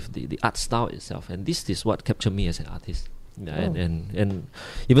distinctive, the art style itself, and this is what captured me as an artist. And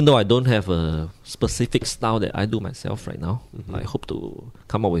even though I don't have a specific style that I do myself right now, I hope to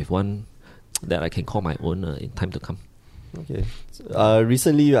come up with one that I can call my own in time to come. Okay.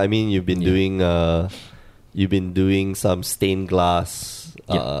 Recently, I mean, you've been doing some stained glass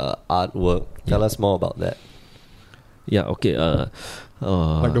artwork. Tell us more about that. Yeah. Okay.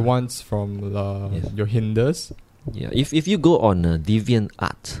 Like the ones from your Hinders. Yeah. If you go on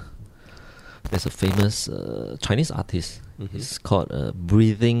DeviantArt, there's a famous Chinese artist. It's called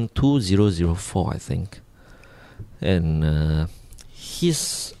Breathing 2004, I think. And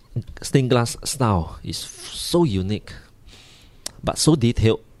his stained glass style is so unique, but so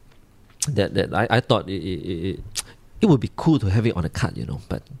detailed that I thought it would be cool to have it on a card,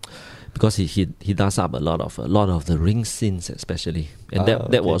 But because he does up a lot of the ring scenes, especially, and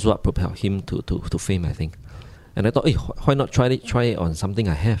that was what propelled him to fame, I think. And I thought, hey, why not try it on something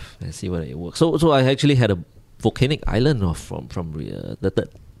I have and see whether it works. So I actually had a volcanic island from the third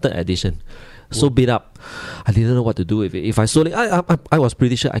edition. So beat up, I didn't know what to do with it. If I sold it, I was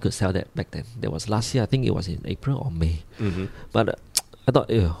pretty sure I could sell that back then. That was last year. I think it was in April or May. Mm-hmm. But I thought,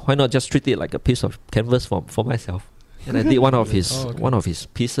 why not just treat it like a piece of canvas for myself? And I did one of his one of his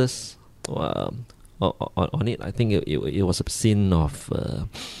pieces on it. I think it was a scene of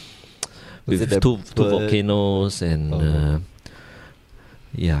with two volcanoes and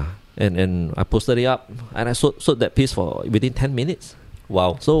and I posted it up and I sold that piece for within 10 minutes.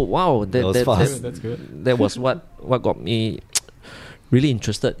 Wow. So was fast. That's good. That was what got me really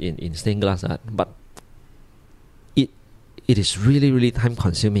interested in stained glass art. But it is really, really time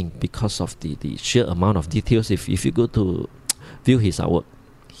consuming because of the sheer amount of details. If you go to view his artwork,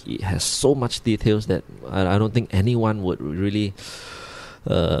 he has so much details that I don't think anyone would really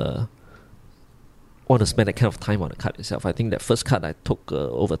want to spend that kind of time on the cut itself. I think that first cut I took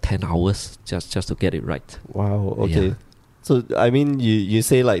over 10 hours just to get it right. Wow. Okay. Yeah. So I mean, you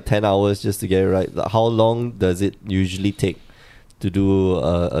say like 10 hours just to get it right. How long does it usually take to do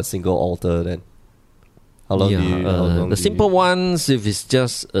a single altar then? How long do you? The simple ones, if it's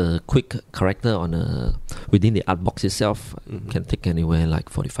just a quick corrector on within the art box itself, can take anywhere like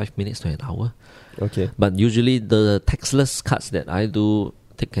 45 minutes to an hour. Okay. But usually the textless cuts that I do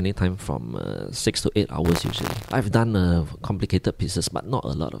take any time from 6 to 8 hours usually. I've done complicated pieces, but not a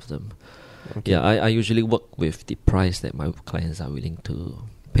lot of them. Okay. Yeah, I usually work with the price that my clients are willing to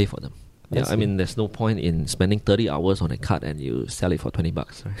pay for them. Yeah, I mean, there's no point in spending 30 hours on a cut and you sell it for $20,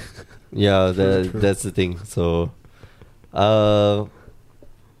 right? Yeah, True. that's the thing. So, I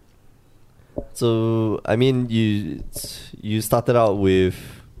mean, you started out with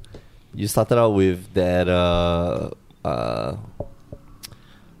that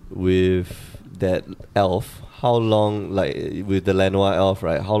with that elf. How long, like with the Lanois elf,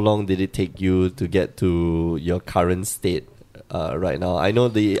 right? How long did it take you to get to your current state right now? I know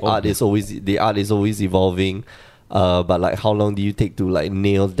the art is always evolving. But like, how long do you take to like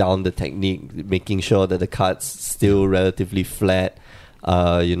nail down the technique, making sure that the cut's still relatively flat,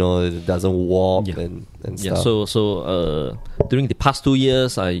 it doesn't warp and stuff? Yeah. So during the past 2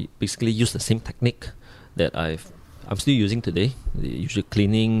 years, I basically used the same technique that I'm still using today. The usual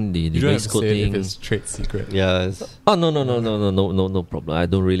cleaning, the base coating. If it's trade secret. Yeah. Oh no problem. I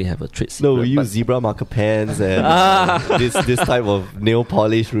don't really have a trade secret. No, we use zebra marker pens and this type of nail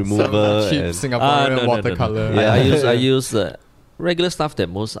polish remover. Cheap and Singaporean watercolor. Yeah. I use regular stuff that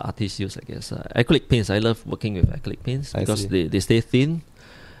most artists use, I guess. Acrylic paints. I love working with acrylic paints because they stay thin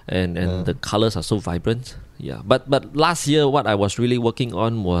and the colors are so vibrant. Yeah. But last year, what I was really working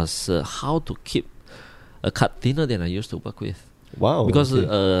on was how to keep a cut thinner than I used to work with. Wow. Because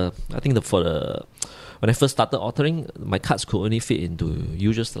I think when I first started altering, my cuts could only fit into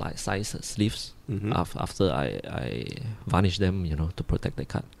usual size sleeves after I varnished them, to protect the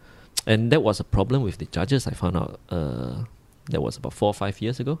cut. And that was a problem with the judges. I found out that was about 4 or 5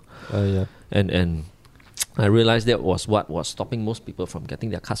 years ago. Yeah. And I realized that was what was stopping most people from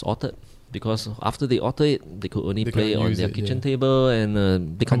getting their cuts altered. Because after they alter it, they could only play on their kitchen table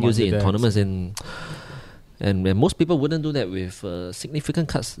and they can't use it in tournaments. And most people wouldn't do that with significant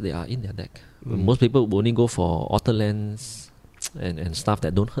cuts they are in their deck. Most people will only go for alter lands and stuff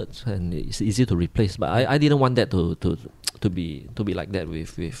that don't hurt and it's easy to replace. But I didn't want that to be like that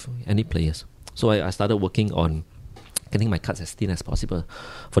with any players. So I started working on getting my cuts as thin as possible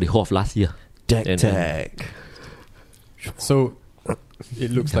for the whole of last year. Deck tech. So it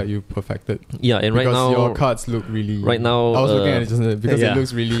looks like you perfected. Yeah, and right now your cards look really. Right now, I was looking at it just now because it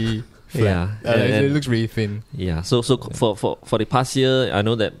looks really flat. Yeah, it looks really thin. Yeah. So for the past year, I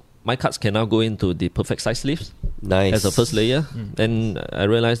know that my cards can now go into the perfect size sleeves. Nice. As a first layer. Then I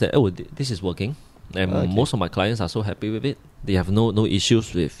realized that this is working, and most of my clients are so happy with it. They have no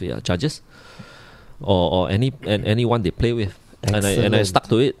issues with judges or anyone they play with. And I stuck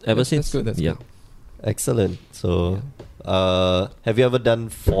to it ever since. That's good. Excellent. So, have you ever done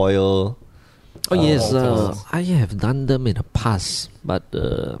foil? Oh yes, altars? I have done them in the past, but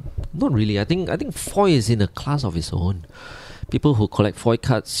not really. I think foil is in a class of its own. People who collect foil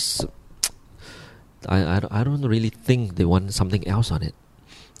cards, I don't really think they want something else on it.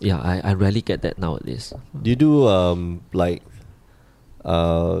 Yeah, I rarely get that nowadays. Do you do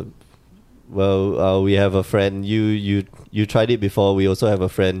Well, we have a friend. You tried it before. We also have a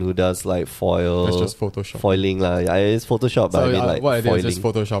friend who does like That's just Photoshop. foiling lah. Yeah, it's Photoshop, but So I mean like what I did foiling. is just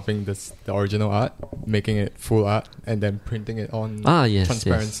photoshopping the original art, making it full art, and then printing it on Yes,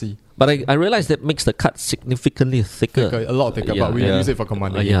 transparency. yes. But I realized that makes the cut significantly thicker. A lot thicker, Yeah, but we yeah. use it for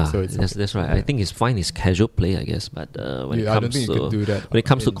commander Yeah, games, so it's that's right. I think it's fine. It's casual play, I guess. But when it I don't comes think you could to do that. when it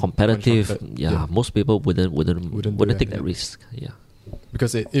comes to in competitive, Uncharted. yeah, most people wouldn't do take that, that yeah. risk. Yeah,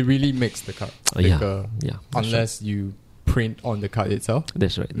 because it really makes the card Yeah. thicker yeah. That's unless you print on the card itself.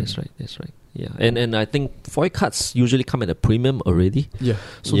 right. That's right. Yeah, and I think foil cards usually come at a premium already. Yeah,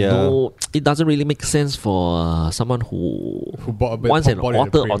 So Yeah. no, it doesn't really make sense for someone who who wants an bought it at a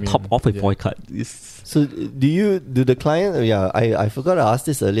author on premium. top of a Yeah. foil card. It's, So do the client? Yeah, I forgot to ask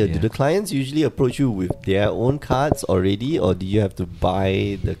this earlier. Yeah. Do the clients usually approach you with their own cards already, or do you have to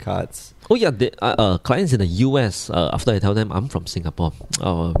buy the cards? oh yeah, the clients in the US. After I tell them I'm from Singapore,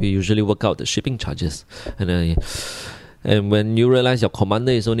 we usually work out the shipping charges, and when you realize your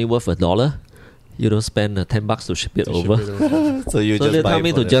commander is only worth $1, you don't spend $10 to ship it To ship over. it over. So you So just they buy tell it me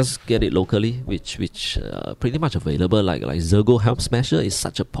for to them. just get it locally, which pretty much available. Like Zergo Helm Smasher is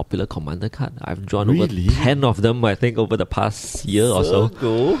such a popular commander card. I've drawn Really? over 10 of them, I think, over the past year or so.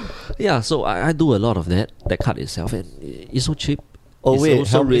 Go. Yeah, so I do a lot of that card itself, and it's so cheap. Oh It's wait,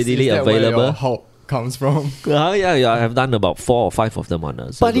 also how- readily Is that where your available. Hulk comes from? Yeah, I've done about 4 or 5 of them on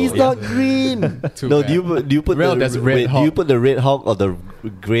Zergo. But he's yeah. not green. Too No, bad. do you put Well, the there's red wait, do you Hulk. put the red Hulk or the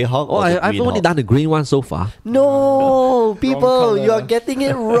grey Hulk? Oh, or the I've green only Hulk? done the green one so far. No, people, colour. you are getting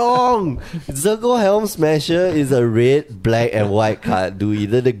it wrong. Zergo Helm Smasher is a red, black, and white card. Do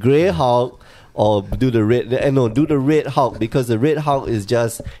either the grey Hulk or do the red. No, do the red Hulk, because the red Hulk is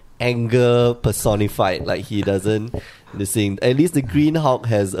just anger personified. Like he doesn't. At least the green Hulk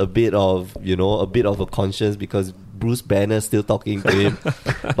has a bit of a conscience, because Bruce Banner's still talking to him.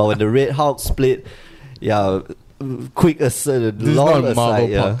 But when the red Hulk split, yeah. Quick aside, This is long not a aside, Marvel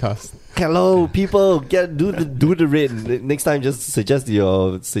yeah. podcast. Hello, people, do the red. Next time, just suggest to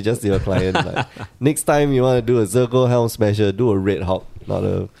your client. Like, next time you want to do a Zergo Helm Smasher, do a red Hulk, not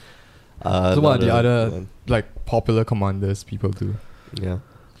a. So what are the not a- other like popular commanders people do Yeah,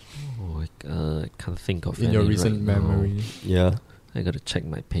 Oh, I can't think of in any your right recent now. memory? yeah. I gotta check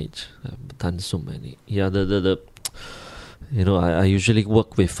my page. I've done so many. Yeah, the I usually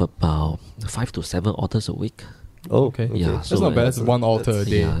work with about 5 to 7 authors a week. Oh, Okay. Yeah, That's so not bad. That's one altar a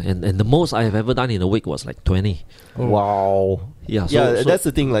day. Yeah, and the most I have ever done in a week was like 20. Oh. Wow. Yeah, Yeah, that's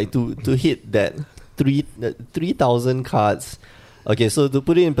the thing. Like to hit that 3,000 cards. Okay, so to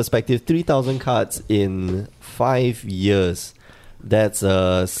put it in perspective, 3,000 cards in 5 years. That's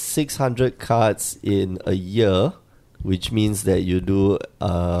 600 cards in a year, which means that you do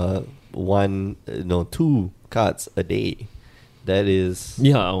 2 cards a day. That is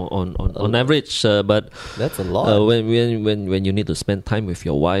yeah on average, but that's a lot. when you need to spend time with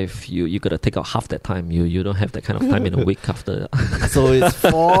your wife, you gotta take out half that time. You don't have that kind of time in a week after. So it's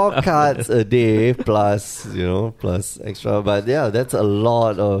 4 cards a day plus extra. But yeah, that's a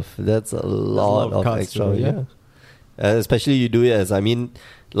lot of of cards extra. to do, Yeah, especially you do it as, I mean,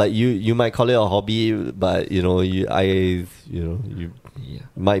 like you might call it a hobby, but you Yeah.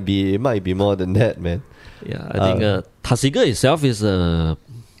 might be, it might be more than that, man. Yeah, I think Tasiga itself is a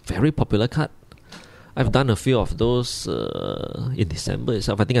very popular card. I've done a few of those in December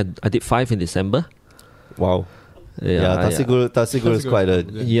itself. I think I did 5 in December. Wow. Yeah, Tasigur is quite a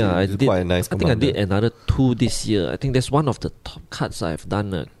Yeah, I it's did. quite a nice I think I commander. did another 2 this year. I think that's one of the top cards I've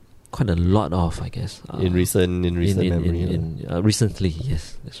done quite a lot of, I guess. in recent memory. Recently,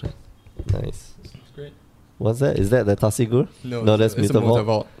 yes, that's right. Nice. Great. What's that? Is that the Tasigur? No, that's it's a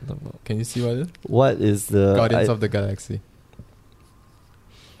Mutavault. Mutavault. Can you see what it is? What is the Guardians of the Galaxy.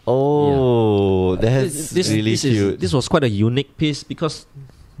 Oh, that's really cute. This was quite a unique piece because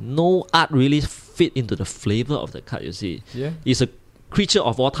no art really fit into the flavor of the card. You see, Yeah. it's a creature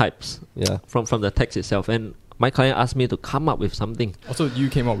of all types Yeah. from the text itself, and my client asked me to come up with something. Also, you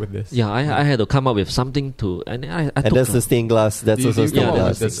came up with this. Yeah, I had to come up with something to, and I And took that's the stained glass. That's Do you also come stained up with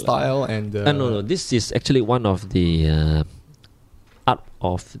glass. the style and no. This is actually one of the art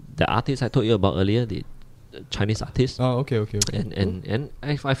of the artist I told you about earlier, the Chinese artist. Oh, okay. And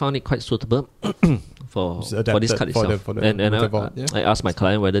I found it quite suitable for It's this adapted card for the- itself. for the and Mutavault, yeah. I asked my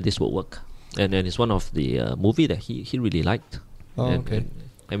client whether this would work, and it's one of the movie that he really liked. Oh, and, okay.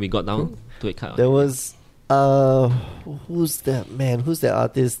 and we got down Cool. to a card. There was who's that man? Who's that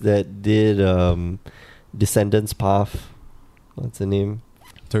artist that did Descendants Path? What's the name?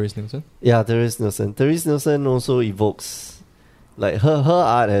 Therese Nielsen. Yeah, Therese Nielsen. Therese Nielsen also evokes, like, her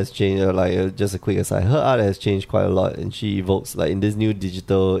art has changed. Just a quick aside, her art has changed quite a lot, and she evokes, like, in this new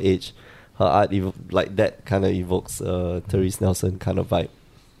digital age, her art like that kind of evokes Therese Nelson kind of vibe.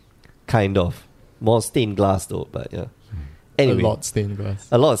 Kind of. More stained glass though, but yeah. Anyway. A lot stained glass.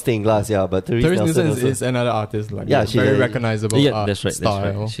 A lot of stained glass, yeah, but Therese Nelson is another artist, like Yeah, she very has- recognizable art that's right. style.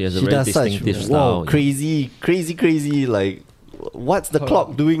 That's right. She has a she very does such distinctive style. crazy, like, what's the Her-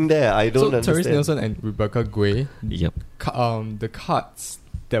 clock doing there? I don't So understand. Therese Nelson and Rebecca Gui, Yep. the cards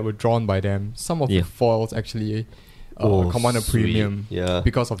that were drawn by them, some of Yeah. the foils actually Oh, command a sweet. premium Yeah.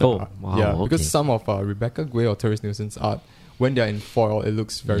 because of the Oh, art. wow, Yeah, okay. because some of Rebecca Gui or Therese Nelson's art, when they're in foil, it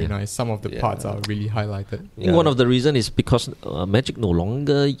looks very Yeah. nice. Some of the Yeah. parts are really highlighted. I think one of the reasons is because Magic no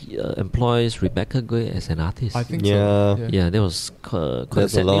longer employs Rebecca Gui as an artist. I think Yeah. so. Yeah, that was quite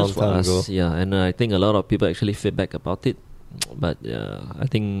That's a sad long news for time us. ago. Yeah, and I think a lot of people actually feedback about it. But I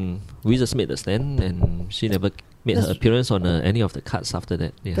think Wizards made a stand, and she never made her That's- appearance on any of the cards after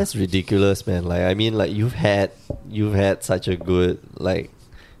that. Yeah. That's ridiculous, man. Like, I mean, like, you've had such a good, like,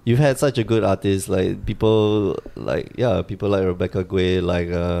 you've had such a good artist, like, people like Rebecca Gui, like,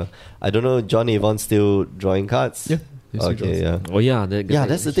 I don't know, John Avon still drawing cards? Yeah. Yes, he Okay, draws. yeah. Oh yeah, Yeah,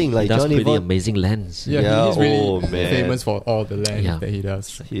 that's the thing, he like, does Johnny pretty Vaughan- amazing lands. Yeah, Yeah, he's really oh, man. famous for all the lands Yeah. that he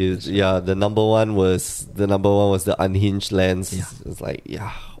does. The number one was the Unhinged Lands. Yeah. It's like,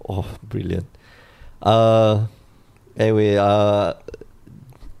 yeah, oh, brilliant. Anyway,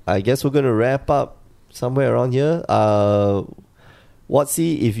 I guess we're gonna wrap up somewhere around here.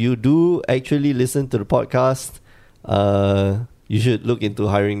 Watsy, if you do actually listen to the podcast, you should look into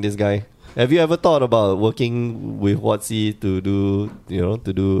hiring this guy. Have you ever thought about working with Watsy to do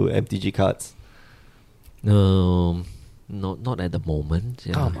MTG cards? Not at the moment.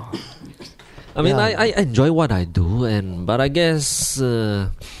 Yeah. Come on. I mean, Yeah. I enjoy what I do, but I guess So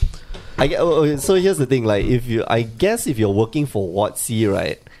here's the thing, like, if you're working for Watsy,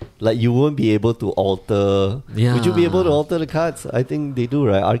 right, like, you won't be able to alter. Yeah. Would you be able to alter the cards? I think they do,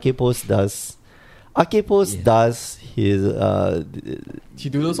 right? Arcade Post does. Arcade Post Yeah. does his. He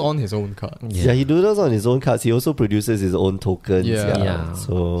doodles on his own card. Yeah, he doodles on his own cards. He also produces his own tokens. Yeah. Yeah.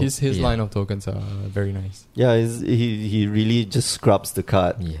 So His Yeah. line of tokens are very nice. yeah, he really just scrubs the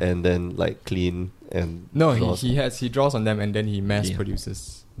card Yeah. and then, like, clean and No, draws. he draws on them and then he mass Yeah.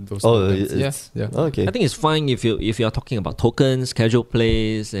 produces those Oh, tokens. it's- Yeah. Okay. I think it's fine if you are talking about tokens, casual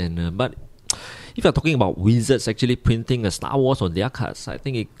plays, and but if you're talking about Wizards actually printing a Star Wars on their cards, I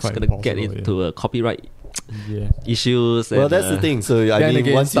think it's Quite gonna get impossible, into a copyright Yeah. issues. Well, and, that's the thing. So I Then mean,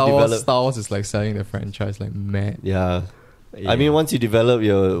 again, once you develop, Star Wars is like selling the franchise like mad. yeah. Yeah. I mean, once you develop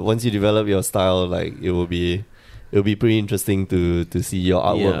your style, like, it will be pretty interesting to see your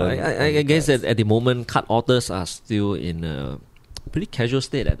artwork. Yeah, I guess that at the moment, card authors are still in a pretty casual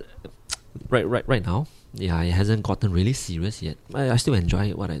state right now. Yeah, it hasn't gotten really serious yet. I still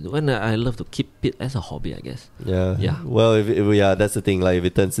enjoy what I do, and I love to keep it as a hobby, I guess. Yeah. Yeah. Well, if that's the thing. Like, if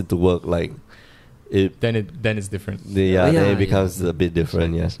it turns into work, like, Then it's different. then it becomes a bit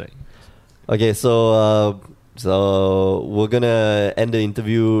different. Yeah. That's right. Okay, so we're gonna end the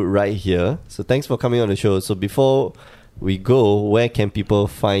interview right here. So thanks for coming on the show. So before we go, where can people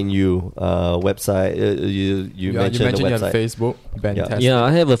find you? Website? You mentioned the you had website. Facebook. Fantastic. Yeah,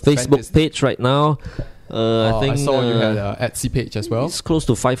 I have a Facebook Fantastic. page right now. I think I saw you had an Etsy page as well. it's close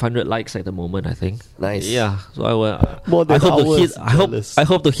to 500 likes at the moment, I think. Nice. Yeah, so I will. More than I hope to ours, hit. jealous. I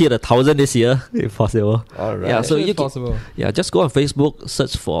hope to hit 1,000 this year, if possible. All right. Yeah, so Actually, you it's can- possible. Yeah, just go on Facebook,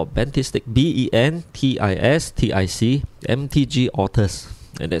 search for Bentistic, BENTISTIC, MTG Authors,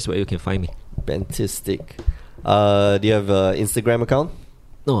 and that's where you can find me. Fantastic. Do you have an Instagram account?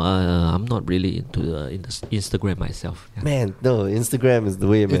 No, I'm not really into Instagram myself. Yeah. Man, no, Instagram is the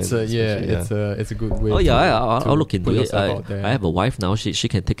way, man. It's a it's a good way. Oh yeah, to- I'll to look into put it. yourself out there. I have a wife now. She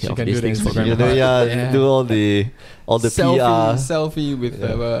can take care She of can these do the things for Instagram me. you know, part. yeah, do all the selfie PR. with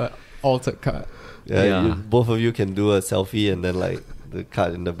Yeah. altered card. Yeah, Yeah. both of you can do a selfie and then, like, the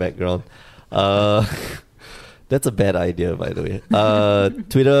card in the background. That's a bad idea, by the way.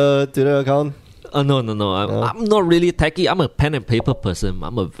 Twitter account. No. No? I'm not really techie. I'm a pen and paper person.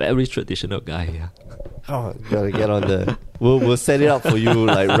 I'm a very traditional guy. Yeah. Oh, gotta get on the. We'll set it up for you,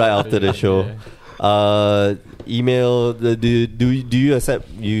 like, right after the show. Email. Do you accept?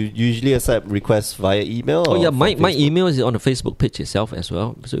 You usually accept requests via email? Oh or yeah, from my Facebook? email is on the Facebook page itself as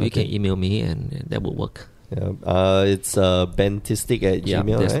well, so you Okay. can email me and that will work. Yeah. It's bentistic at Yeah,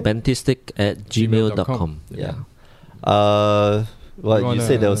 Gmail, that's right? bentistic@gmail.com. Yeah. Yeah. What You you wanna-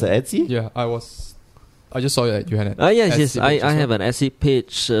 said there was an Etsy? Yeah, I just saw that you had an Yes. Etsy page I as have well. an Etsy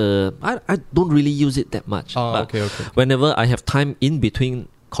page. I don't really use it that much. Oh, but okay. whenever I have time in between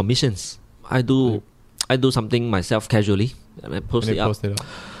commissions, I do something myself casually and I post And it you up. post it up.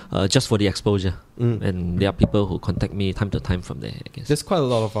 just for the exposure. Mm. And there are people who contact me time to time from there, I guess. There's quite a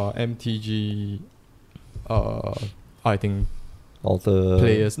lot of MTG, I think, Alter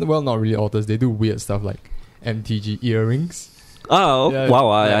players. Well, not really authors. They do weird stuff like MTG earrings. Oh, Yeah,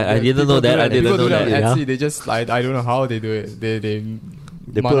 wow. yeah, I didn't people know do that. I didn't people know do that. on Yeah. Etsy. They just like, I don't know how they do it. They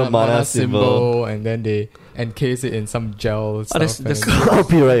put a mana symbol. and then they encase it in some gel stuff. that's and-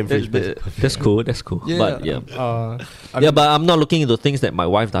 copyright That- infringement. that's cool. That's cool. Yeah, But yeah. I mean, But I'm not looking into things that my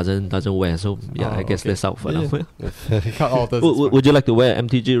wife doesn't wear. So yeah, Oh, I guess okay. that's out for Yeah. now. cut authors. Would you like to wear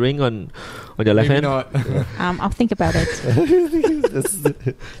MTG ring on your left Maybe hand? not. I'll think about it.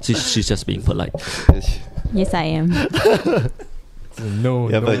 She's just being polite. Yes, I am. No,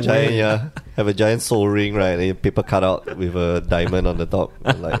 You have no a giant, way. have a giant soul ring, right? And paper cut out with a diamond on the top.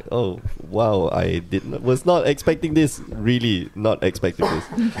 I'm like, oh wow, I was not expecting this. Really, not expecting this.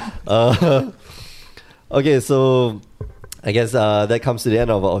 Okay, so I guess that comes to the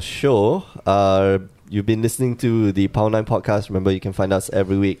end of our show. You've been listening to the Power 9 Podcast. Remember, you can find us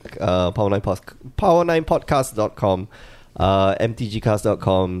every week. Power9podcast.com.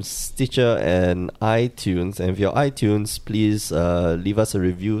 mtgcast.com, Stitcher, and iTunes. And if you're iTunes, please leave us a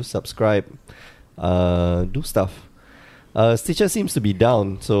review, subscribe, do stuff. Stitcher seems to be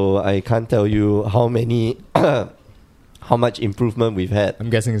down, so I can't tell you how many, how much improvement we've had. I'm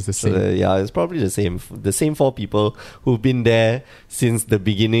guessing it's the same. Yeah, it's probably the same. The same 4 people who've been there since the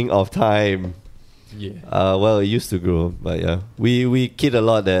beginning of time. Yeah. Well, it used to grow, but yeah, we kid a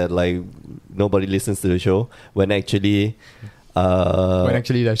lot that like nobody listens to the show when actually,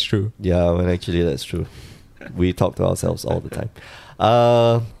 That's true. yeah, when actually that's true. We talk to ourselves all the time.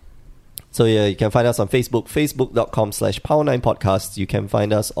 So yeah, you can find us on Facebook, facebook.com/Power9Podcast. You can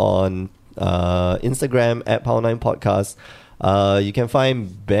find us on Instagram @Power9Podcast. You can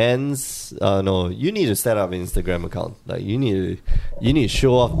find bands. No, you need to set up an Instagram account. Like you need to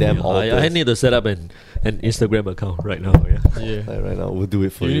show off them all. I need to set up an Instagram account right now. Yeah. Yeah. Like right now, we'll do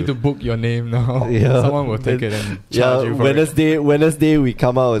it for You you. need to book your name now. Yeah. Someone will take it and charge you for it. Wednesday we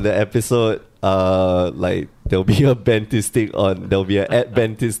come out with the episode. Like there'll be a Bantistic on. There'll be an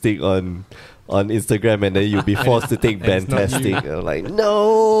 @Bantistic on Instagram, and then you'll be forced to take And it's not Bantastic. I'm like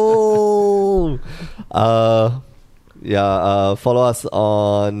no. Follow us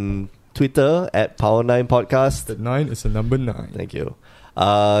on Twitter @Power9Podcast. The 9 is a number 9. Thank you.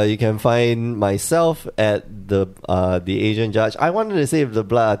 You can find myself at the Asian Judge. I wanted to say the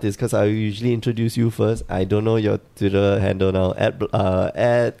Blood Artist because I usually introduce you first. I don't know your Twitter handle now. At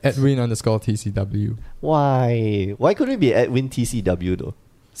Edwin_TCW. Why couldn't it be Edwin TCW though?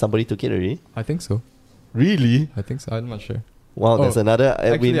 Somebody took it already. I think so. Really? I think so. I'm not sure. Wow, there's another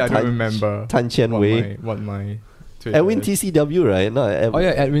Edwin. Actually, I don't remember Tan Chen Wei. what my Twitter Edwin is. TCW, right? No, Oh yeah,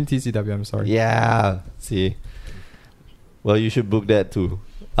 Edwin TCW. I'm sorry. Yeah. See. Well, you should book that too.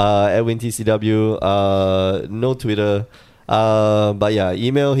 Edwin TCW. No Twitter. But yeah,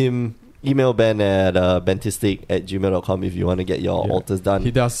 email Ben at bentistic@gmail.com if you want to get your Yeah. alters done.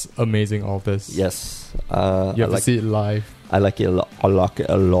 He does amazing alters. Yes. You have to see it live. I like it a lot. I like it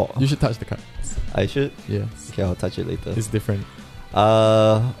a lot. You should touch the card. I should. Yes. Okay, I'll touch it later. It's different.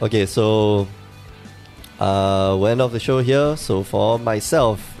 Okay, so we'll end off the show here. So for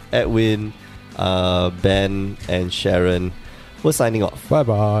myself, Edwin, Ben, and Sharon, we're signing off. Bye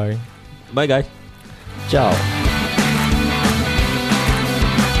bye. Bye, guys. Ciao.